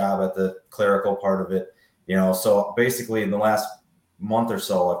 half-assed job at the clerical part of it, So basically in the last month or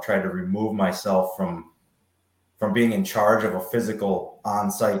so, I've tried to remove myself from being in charge of a physical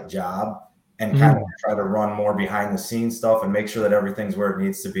on-site job and kind of try to run more behind the scenes stuff and make sure that everything's where it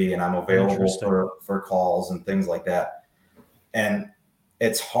needs to be. And I'm available for calls and things like that. And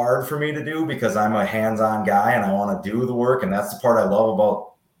it's hard for me to do because I'm a hands-on guy and I want to do the work. And that's the part I love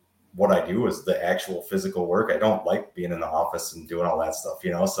about what I do, is the actual physical work. I don't like being in the office and doing all that stuff,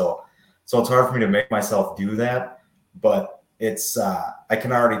 So it's hard for me to make myself do that, but it's, I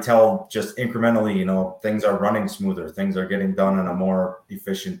can already tell just incrementally, things are running smoother. Things are getting done in a more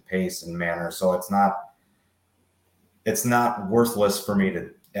efficient pace and manner. So it's not worthless for me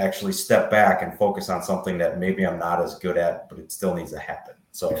to actually step back and focus on something that maybe I'm not as good at, but it still needs to happen.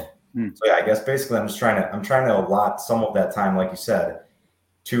 So yeah, I guess basically I'm trying to allot some of that time, like you said,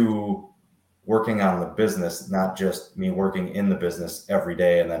 to working on the business, not just me working in the business every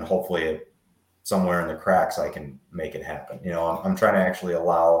day. And then hopefully somewhere in the cracks, I can make it happen. I'm trying to actually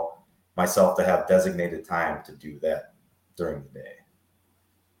allow myself to have designated time to do that during the day.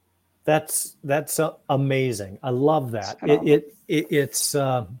 That's amazing. I love that. It's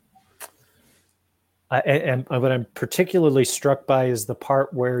and what I'm particularly struck by is the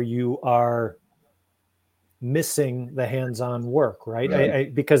part where you are missing the hands-on work,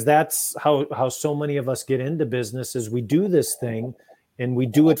 right? Because that's how so many of us get into business, is we do this thing and we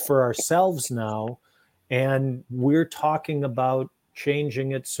do it for ourselves now, and we're talking about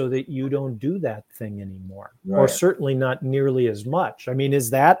changing it so that you don't do that thing anymore, or certainly not nearly as much. I mean,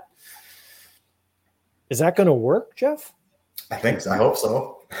 is that going to work, Jeff? I think so. I hope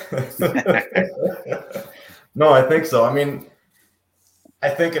so. No, I think so. I mean, I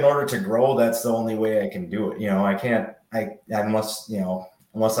think in order to grow, that's the only way I can do it. I can't,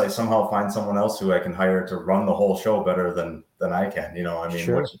 unless I somehow find someone else who I can hire to run the whole show better than I can,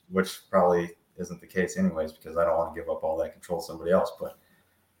 Sure. which probably isn't the case anyways, because I don't want to give up all that control to somebody else.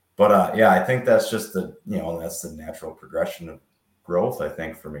 But yeah, I think that's just that's the natural progression of growth, I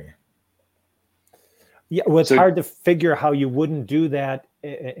think, for me. Yeah, well, it's hard to figure how you wouldn't do that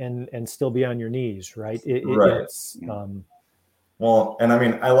and still be on your knees, right? It's well, and I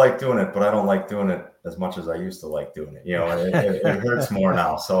mean, I like doing it, but I don't like doing it as much as I used to like doing it. It hurts more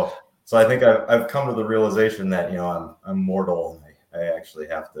now. So I think I've come to the realization that I'm mortal, and I actually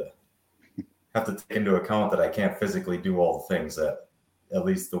have to take into account that I can't physically do all the things that, at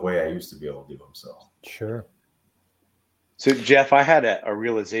least the way I used to be able to do them. So sure. So Jeff, I had a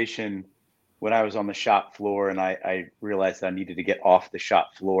realization when I was on the shop floor, and I realized that I needed to get off the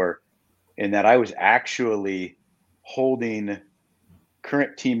shop floor, and that I was actually holding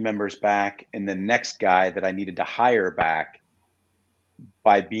current team members back and the next guy that I needed to hire back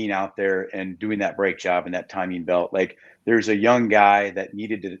by being out there and doing that brake job and that timing belt. Like, there's a young guy that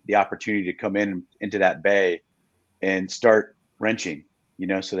needed the opportunity to come into that bay and start wrenching,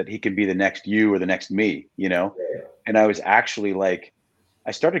 so that he can be the next you or the next me, And I was actually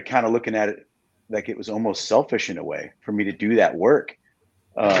I started kind of looking at it like it was almost selfish in a way for me to do that work.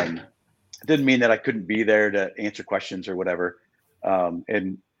 It didn't mean that I couldn't be there to answer questions or whatever.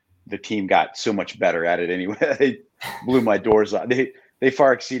 And the team got so much better at it anyway. They blew my doors out. They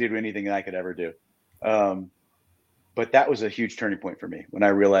far exceeded anything that I could ever do. But that was a huge turning point for me when I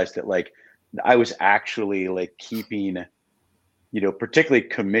realized that I was actually keeping, particularly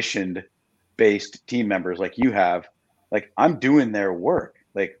commissioned based team members like you have, I'm doing their work.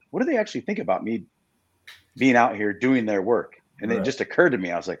 What do they actually think about me being out here doing their work? And It just occurred to me.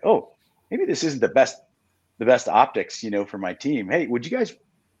 I was like, oh, maybe this isn't the best optics, for my team. Hey,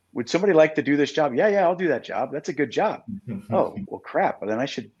 would somebody like to do this job? Yeah, I'll do that job. That's a good job. Oh, well, crap. Then I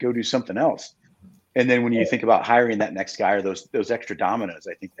should go do something else. And then when you think about hiring that next guy or those extra dominoes,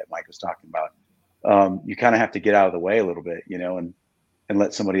 I think that Mike was talking about, you kind of have to get out of the way a little bit, and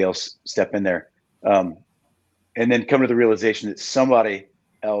let somebody else step in there. And then come to the realization that somebody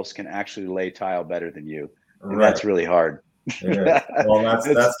else can actually lay tile better than you. And that's really hard. Yeah. Well,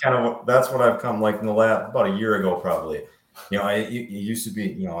 that's what I've come like in the last about a year ago, probably. It used to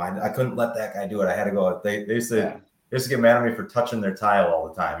be, I couldn't let that guy do it. I had to go. They used to get mad at me for touching their tile all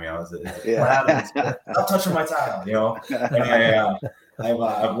the time. Stop touching my tile. And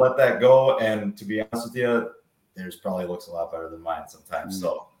I've let that go. And to be honest with you, theirs probably looks a lot better than mine sometimes.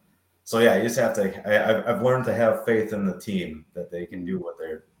 Mm-hmm. So yeah, you just have to. I've learned to have faith in the team that they can do what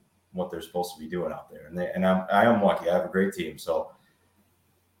they're supposed to be doing out there. And I am lucky. I have a great team. So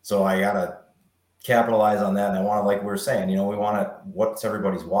I gotta capitalize on that. And I want to, like we were saying, we want to, what's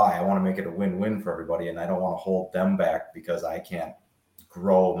everybody's why? I want to make it a win-win for everybody. And I don't want to hold them back because I can't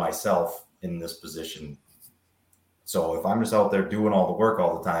grow myself in this position. So if I'm just out there doing all the work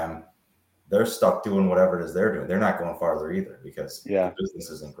all the time, they're stuck doing whatever it is they're doing. They're not going farther either because the business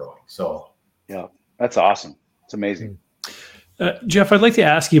isn't growing. So yeah, that's awesome. It's amazing. Jeff, I'd like to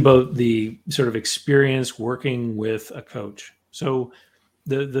ask you about the sort of experience working with a coach. So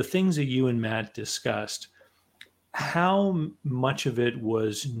the things that you and Matt discussed, how much of it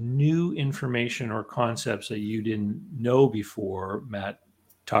was new information or concepts that you didn't know before Matt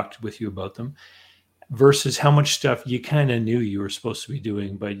talked with you about them versus how much stuff you kind of knew you were supposed to be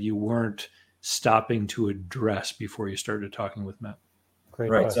doing, but you weren't stopping to address before you started talking with Matt? Great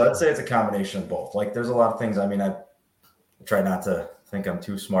question. So I'd say it's a combination of both. Like there's a lot of things. I mean, I try not to think I'm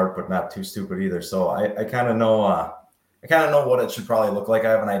too smart, but not too stupid either. So I kind of know, what it should probably look like. I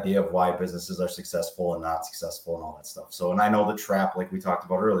have an idea of why businesses are successful and not successful and all that stuff. So, and I know the trap, like we talked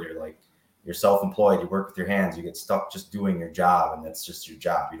about earlier, like you're self-employed, you work with your hands, you get stuck just doing your job. And that's just your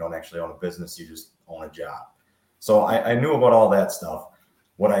job. You don't actually own a business. You just own a job. So I knew about all that stuff.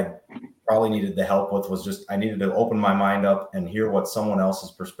 What I probably needed the help with was just, I needed to open my mind up and hear what someone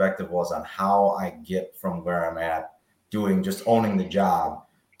else's perspective was on how I get from where I'm at doing, just owning the job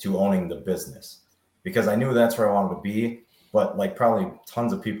to owning the business. Because I knew that's where I wanted to be, but like probably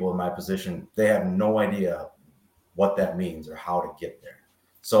tons of people in my position, they have no idea what that means or how to get there.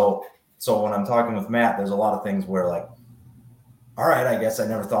 So when I'm talking with Matt, there's a lot of things where like, all right, I guess I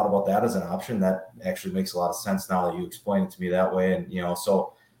never thought about that as an option. That actually makes a lot of sense now that you explain it to me that way. And,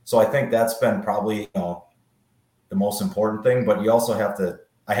 so I think that's been probably, the most important thing, but you also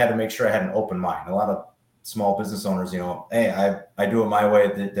I had to make sure I had an open mind. A lot of small business owners, hey, I do it my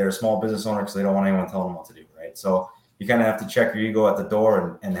way. They're a small business owner because they don't want anyone telling them what to do, right? So you kind of have to check your ego at the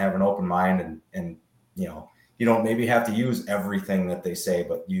door and have an open mind and you don't maybe have to use everything that they say,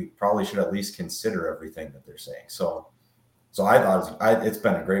 but you probably should at least consider everything that they're saying. So I thought it's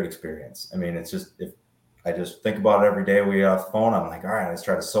been a great experience. I mean, it's just, if I just think about it every day we get off the phone, I'm like, all right, let's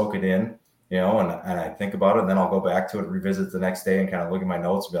try to soak it in, and I think about it, and then I'll go back to it, revisit the next day and kind of look at my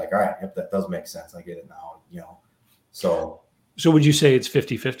notes and be like, all right, yep, that does make sense. I get it now, So would you say it's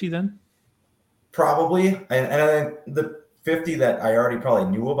 50-50 then? Probably. And I think the 50 that I already probably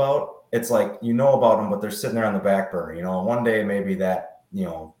knew about, it's like, about them, but they're sitting there on the back burner, one day maybe that,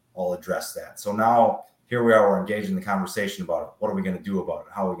 I'll address that. So now here we are, we're engaged in the conversation about it. What are we going to do about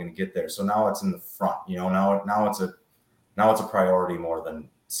it? How are we going to get there? So now it's in the front, now it's a priority more than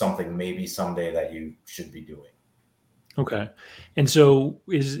something maybe someday that you should be doing. Okay. And so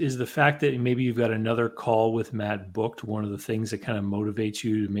is the fact that maybe you've got another call with Matt booked one of the things that kind of motivates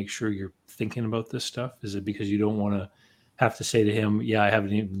you to make sure you're thinking about this stuff? Is it because you don't want to have to say to him, yeah, I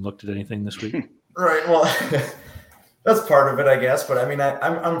haven't even looked at anything this week? Right. Well, that's part of it, I guess. But I mean,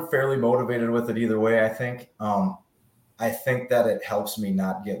 I'm fairly motivated with it either way, I think. I think that it helps me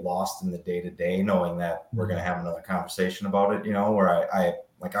not get lost in the day-to-day, knowing that we're going to have another conversation about it, where I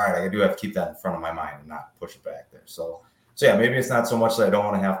like, all right, I do have to keep that in front of my mind and not push it back there. So yeah, maybe it's not so much that I don't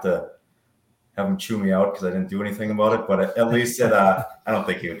want to have him chew me out because I didn't do anything about it, but at least I don't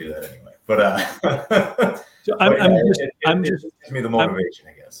think he would do that anyway. But so it just gives me the motivation,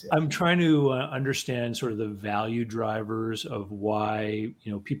 I guess. Yeah. I'm trying to understand sort of the value drivers of why,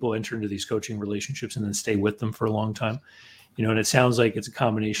 people enter into these coaching relationships and then stay with them for a long time. And it sounds like it's a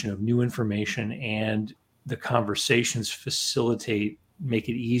combination of new information and the conversations make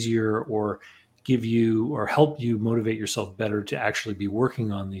it easier or give you or help you motivate yourself better to actually be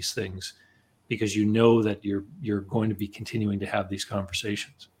working on these things because that you're going to be continuing to have these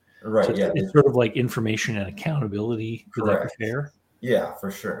conversations. Right. So it's sort of like information and accountability. Would that be fair? Yeah, for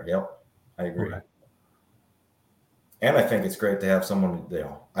sure. Yep. I agree. Okay. And I think it's great to have someone,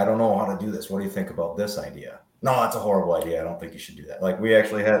 I don't know how to do this. What do you think about this idea? No, that's a horrible idea. I don't think you should do that. Like we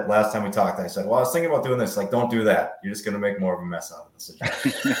actually had last time we talked, I said, well, I was thinking about doing this. Like, don't do that. You're just going to make more of a mess out of the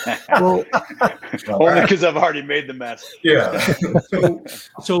situation. Well, Only because I've already made the mess. Yeah.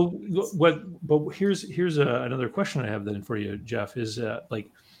 But here's another question I have then for you, Jeff, is like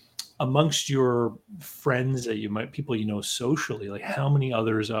amongst your friends that people you know socially, like how many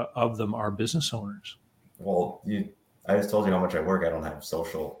others of them are business owners? Well, I just told you how much I work. I don't have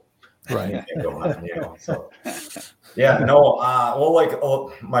social right going on, so yeah, no, well, like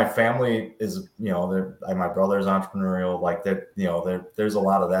my family is, my brother's entrepreneurial, like that, there's a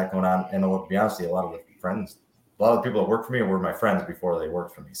lot of that going on. And to be honest with you, a lot of the people that work for me were my friends before they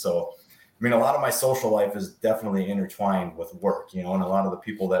worked for me. So I mean, a lot of my social life is definitely intertwined with work, and a lot of the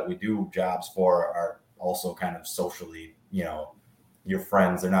people that we do jobs for are also kind of socially, your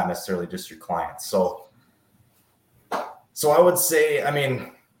friends. They're not necessarily just your clients. So I would say, I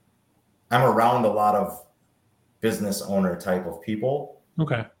mean, I'm around a lot of business owner type of people.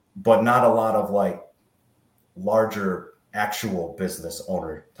 Okay. But not a lot of like larger actual business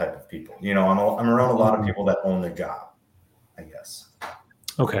owner type of people. I'm around a lot of people that own their job, I guess.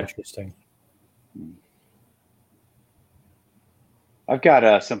 Okay. Interesting. I've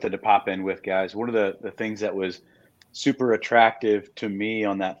got something to pop in with, guys. One of the things that was super attractive to me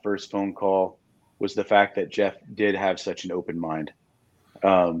on that first phone call was the fact that Jeff did have such an open mind.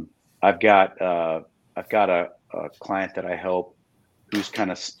 I've got a client that I help who's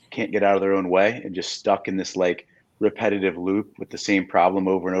kind of can't get out of their own way and just stuck in this like repetitive loop with the same problem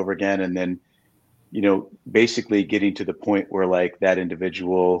over and over again. And then, basically getting to the point where like that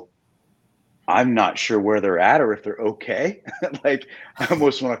individual, I'm not sure where they're at or if they're okay. Like I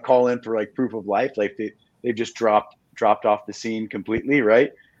almost want to call in for like proof of life. Like they've just dropped off the scene completely.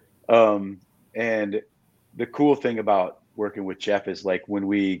 Right. And the cool thing about working with Jeff is like when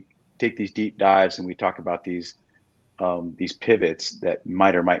we take these deep dives and we talk about these pivots that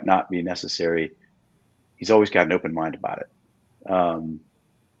might or might not be necessary, he's always got an open mind about it.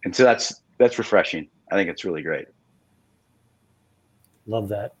 And so that's refreshing. I think it's really great. Love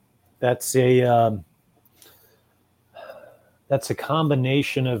that. That's a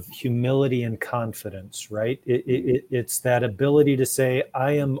combination of humility and confidence, right? It's that ability to say,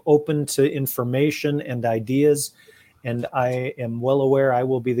 I am open to information and ideas, and I am well aware I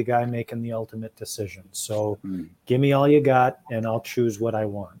will be the guy making the ultimate decision. So give me all you got and I'll choose what I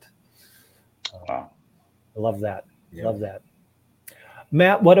want. Wow. I love that. Yeah. Love that.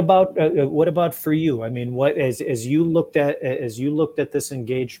 Matt, what about for you? I mean, what as you looked at this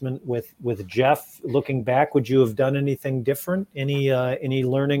engagement with Jeff, looking back, would you have done anything different? Any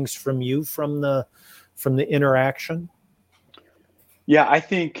learnings from you from the interaction? Yeah, I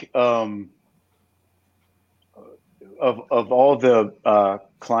think of all the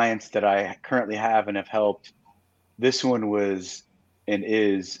clients that I currently have and have helped, this one was and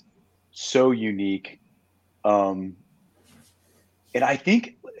is so unique. And I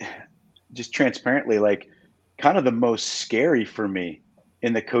think just transparently, like kind of the most scary for me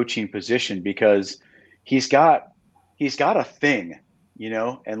in the coaching position, because he's got a thing,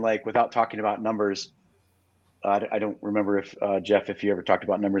 and like without talking about numbers, I don't remember if Jeff, if you ever talked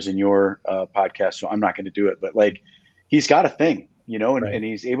about numbers in your podcast, so I'm not going to do it, but like he's got a thing, and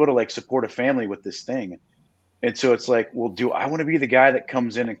he's able to like support a family with this thing. And so it's like, well, do I want to be the guy that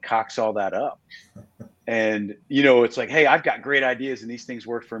comes in and cocks all that up? And, it's like, hey, I've got great ideas and these things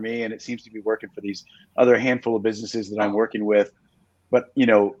work for me. And it seems to be working for these other handful of businesses that I'm working with. But,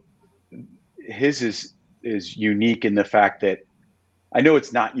 his is unique in the fact that I know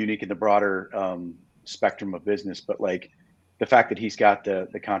it's not unique in the broader spectrum of business, but like the fact that he's got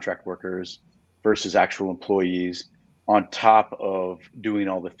the contract workers versus actual employees on top of doing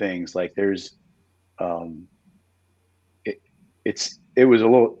all the things, like there's it was a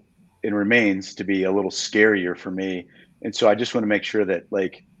little, it remains to be a little scarier for me. And so I just want to make sure that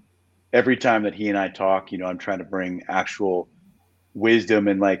like every time that he and I talk, I'm trying to bring actual wisdom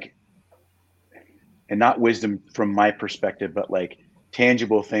and like, and not wisdom from my perspective, but like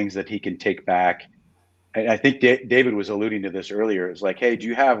tangible things that he can take back. And I think David was alluding to this earlier. It's like, hey, do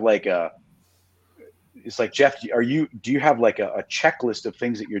you have like it's like, Jeff, do you have like a checklist of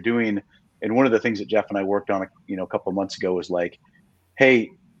things that you're doing? And one of the things that Jeff and I worked on, a couple of months ago was like,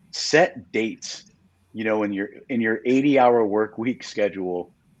 hey, set dates, in your 80-hour work week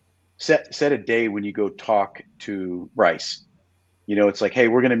schedule, set a day when you go talk to Bryce. It's like, hey,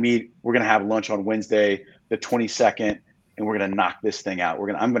 we're going to meet, we're going to have lunch on Wednesday, the 22nd, and we're going to knock this thing out.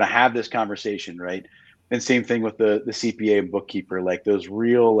 I'm going to have this conversation. Right. And same thing with the CPA and bookkeeper, like those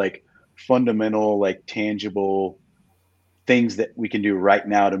real, like fundamental, like tangible things that we can do right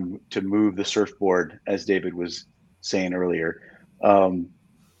now to move the surfboard, as David was saying earlier.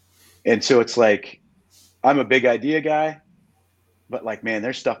 And so it's like, I'm a big idea guy, but like, man,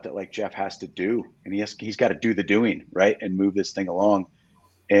 there's stuff that like Jeff has to do, and he's got to do the doing, right, and move this thing along.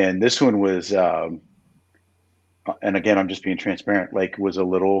 And this one was, and again, I'm just being transparent, like was a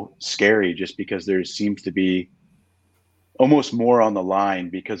little scary just because there seems to be almost more on the line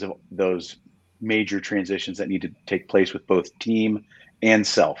because of those major transitions that need to take place with both team and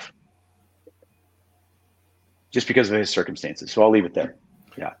self, just because of his circumstances. So I'll leave it there.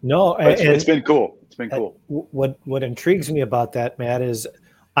 Yeah. No, it's been cool. It's been cool. What intrigues me about that, Matt, is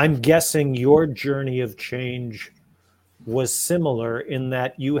I'm guessing your journey of change was similar in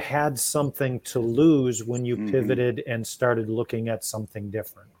that you had something to lose when you pivoted and started looking at something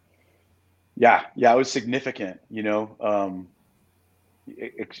different. Yeah, it was significant,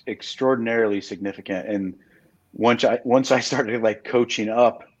 extraordinarily significant. And once I started like coaching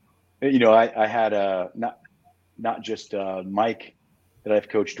up, I had not just Mike that I've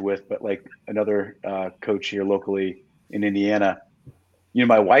coached with, but like another coach here locally in Indiana.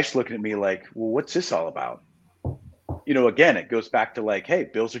 My wife's looking at me like, well, what's this all about? Again, it goes back to like, hey,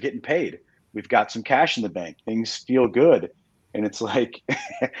 bills are getting paid. We've got some cash in the bank. Things feel good. And it's like,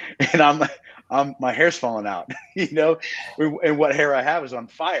 and I'm my hair's falling out, and what hair I have is on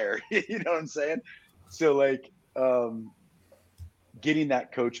fire. You know what I'm saying? So like, getting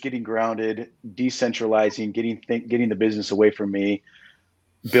that coach, getting grounded, decentralizing, getting the business away from me,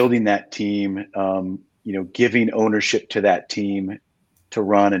 building that team, giving ownership to that team to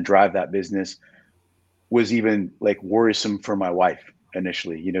run and drive that business was even like worrisome for my wife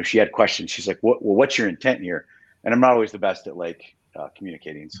initially. She had questions. She's like, what's your intent here? And I'm not always the best at like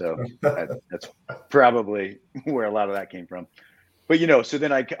communicating. So that's probably where a lot of that came from. But, so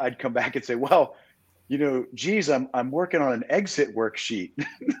then I'd come back and say, well, geez, I'm working on an exit worksheet.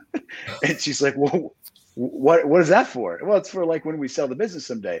 And she's like, well, what is that for? Well, it's for like when we sell the business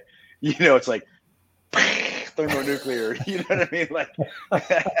someday. It's like thermonuclear. You know what I mean? Like,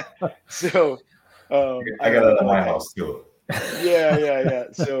 so I got it at my house too. Yeah.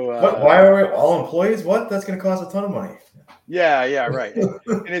 So why are we all employees? What? That's going to cost a ton of money. Yeah, right.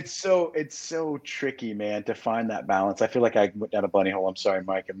 And it's so tricky, man, to find that balance. I feel like I went down a bunny hole. I'm sorry,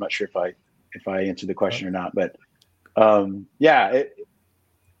 Mike. I'm not sure if I answered the question or not, but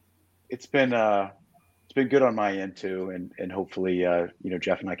it's been good on my end too, and hopefully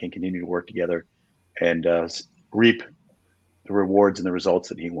Jeff and I can continue to work together and reap the rewards and the results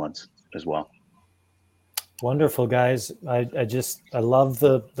that he wants as well. Wonderful, guys. I love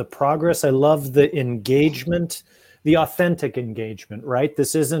the progress. I love the engagement, the authentic engagement, right?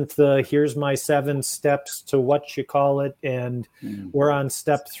 This isn't the here's my 7 steps to what you call it, and we're on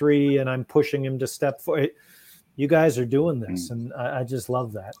step 3 and I'm pushing him to step 4. You guys are doing this, and I just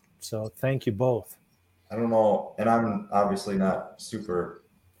love that. So thank you both. I don't know, and I'm obviously not super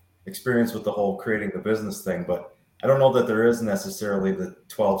experienced with the whole creating the business thing, but I don't know that there is necessarily the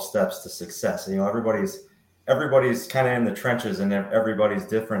 12 steps to success. Everybody's kind of in the trenches, and everybody's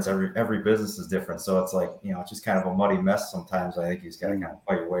different. Every business is different. So it's like, it's just kind of a muddy mess sometimes. I think you just got to kind of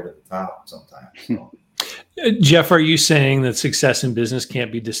fight your way to the top sometimes. So. Jeff, are you saying that success in business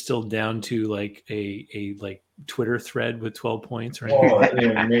can't be distilled down to like a like Twitter thread with 12 points? Right? Well,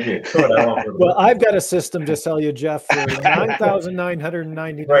 maybe it could. Well, I've got a system to sell you, Jeff, for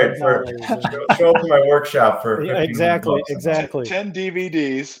 $9,999. Right, show up to my workshop for exactly. 10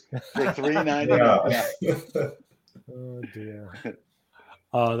 DVDs for $399. Yeah. Oh dear.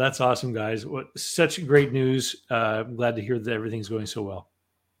 Oh, that's awesome, guys! Such great news! I'm glad to hear that everything's going so well.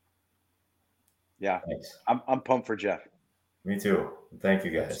 Yeah, thanks. I'm pumped for Jeff. Me too. Thank you,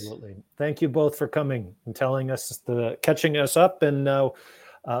 guys. Absolutely. Thank you both for coming and catching us up. And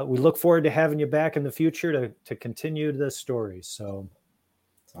we look forward to having you back in the future to continue the story. So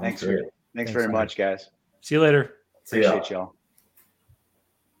thanks very much, guys. See you later. Appreciate y'all.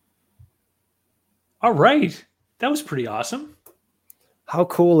 All right. That was pretty awesome. How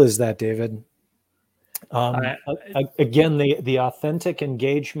cool is that, David? Again, the authentic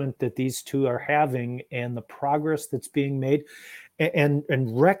engagement that these two are having and the progress that's being made, and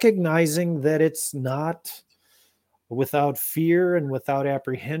recognizing that it's not without fear and without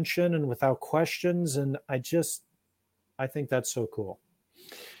apprehension and without questions. And I think that's so cool.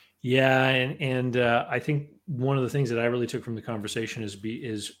 Yeah. And I think one of the things that I really took from the conversation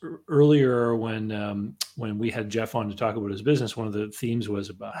is earlier when we had Jeff on to talk about his business, one of the themes was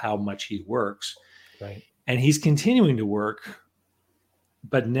about how much he works. Right. And he's continuing to work,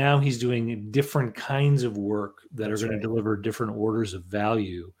 but now he's doing different kinds of work that are going to deliver different orders of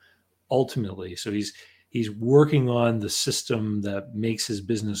value ultimately. So He's working on the system that makes his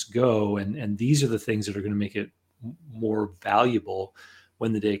business go. And these are the things that are going to make it more valuable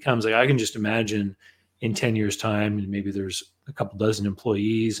when the day comes. Like I can just imagine in 10 years time, and maybe there's a couple dozen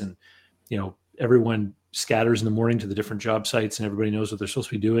employees and, everyone scatters in the morning to the different job sites and everybody knows what they're supposed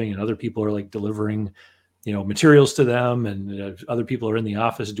to be doing. And other people are like delivering, materials to them. And other people are in the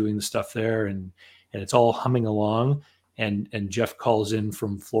office doing the stuff there and it's all humming along. And Jeff calls in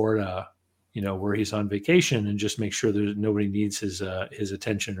from Florida, where he's on vacation and just make sure that nobody needs his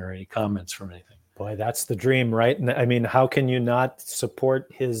attention or any comments from anything. Boy, that's the dream, right? And I mean, how can you not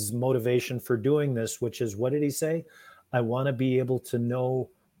support his motivation for doing this, which is, what did he say? I want to be able to know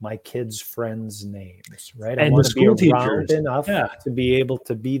my kids' friends' names, right? And I want to be around teachers. enough to be able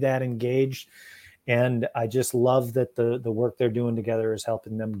to be that engaged. And I just love that the work they're doing together is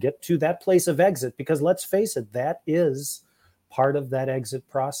helping them get to that place of exit, because let's face it, that is part of that exit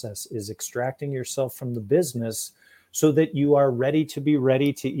process, is extracting yourself from the business so that you are ready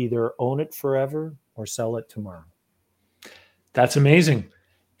to either own it forever or sell it tomorrow. That's amazing.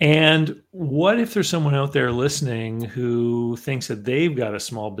 And what if there's someone out there listening who thinks that they've got a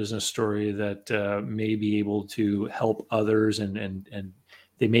small business story that may be able to help others and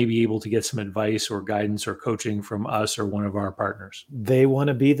they may be able to get some advice or guidance or coaching from us or one of our partners? They want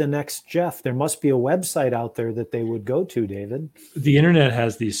to be the next Jeff. There must be a website out there that they would go to, David. The internet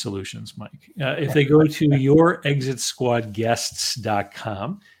has these solutions, Mike. If they go to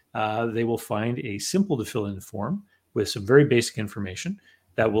yourexitsquadguests.com, they will find a simple to fill in form with some very basic information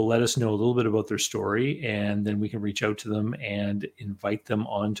that will let us know a little bit about their story, and then we can reach out to them and invite them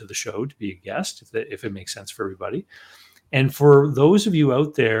onto the show to be a guest if it makes sense for everybody. And for those of you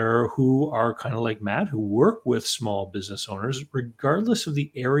out there who are kind of like Matt, who work with small business owners, regardless of the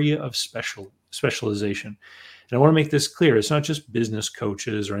area of specialization, and I want to make this clear, it's not just business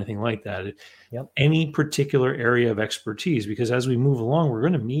coaches or anything like that. Yep. Any particular area of expertise, because as we move along, we're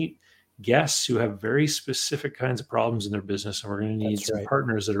going to meet guests who have very specific kinds of problems in their business, and we're going to need some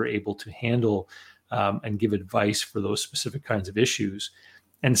partners that are able to handle and give advice for those specific kinds of issues.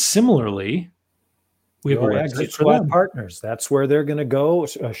 And similarly, we have Exit Squad partners. That's where they're going to go.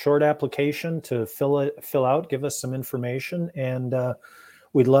 A short application to fill out, give us some information, and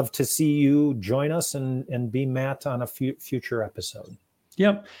we'd love to see you join us and be Matt on a future episode.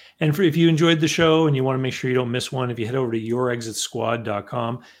 Yep. And if you enjoyed the show and you want to make sure you don't miss one, if you head over to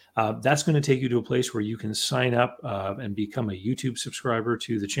yourexitsquad.com, that's going to take you to a place where you can sign up and become a YouTube subscriber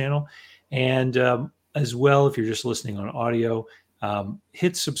to the channel. And as well, if you're just listening on audio,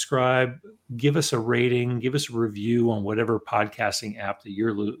 hit subscribe, give us a rating, give us a review on whatever podcasting app that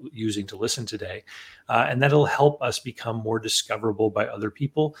you're using to listen today. And that'll help us become more discoverable by other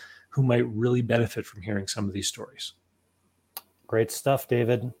people who might really benefit from hearing some of these stories. Great stuff,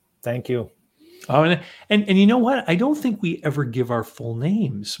 David. Thank you. Oh, and you know what? I don't think we ever give our full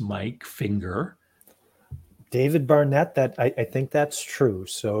names, Mike Finger. David Barnett, I think that's true.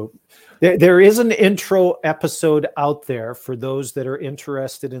 So there is an intro episode out there for those that are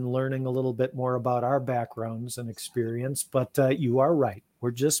interested in learning a little bit more about our backgrounds and experience. But you are right.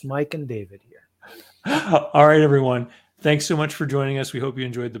 We're just Mike and David here. All right, everyone. Thanks so much for joining us. We hope you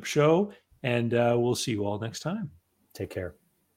enjoyed the show, and we'll see you all next time. Take care.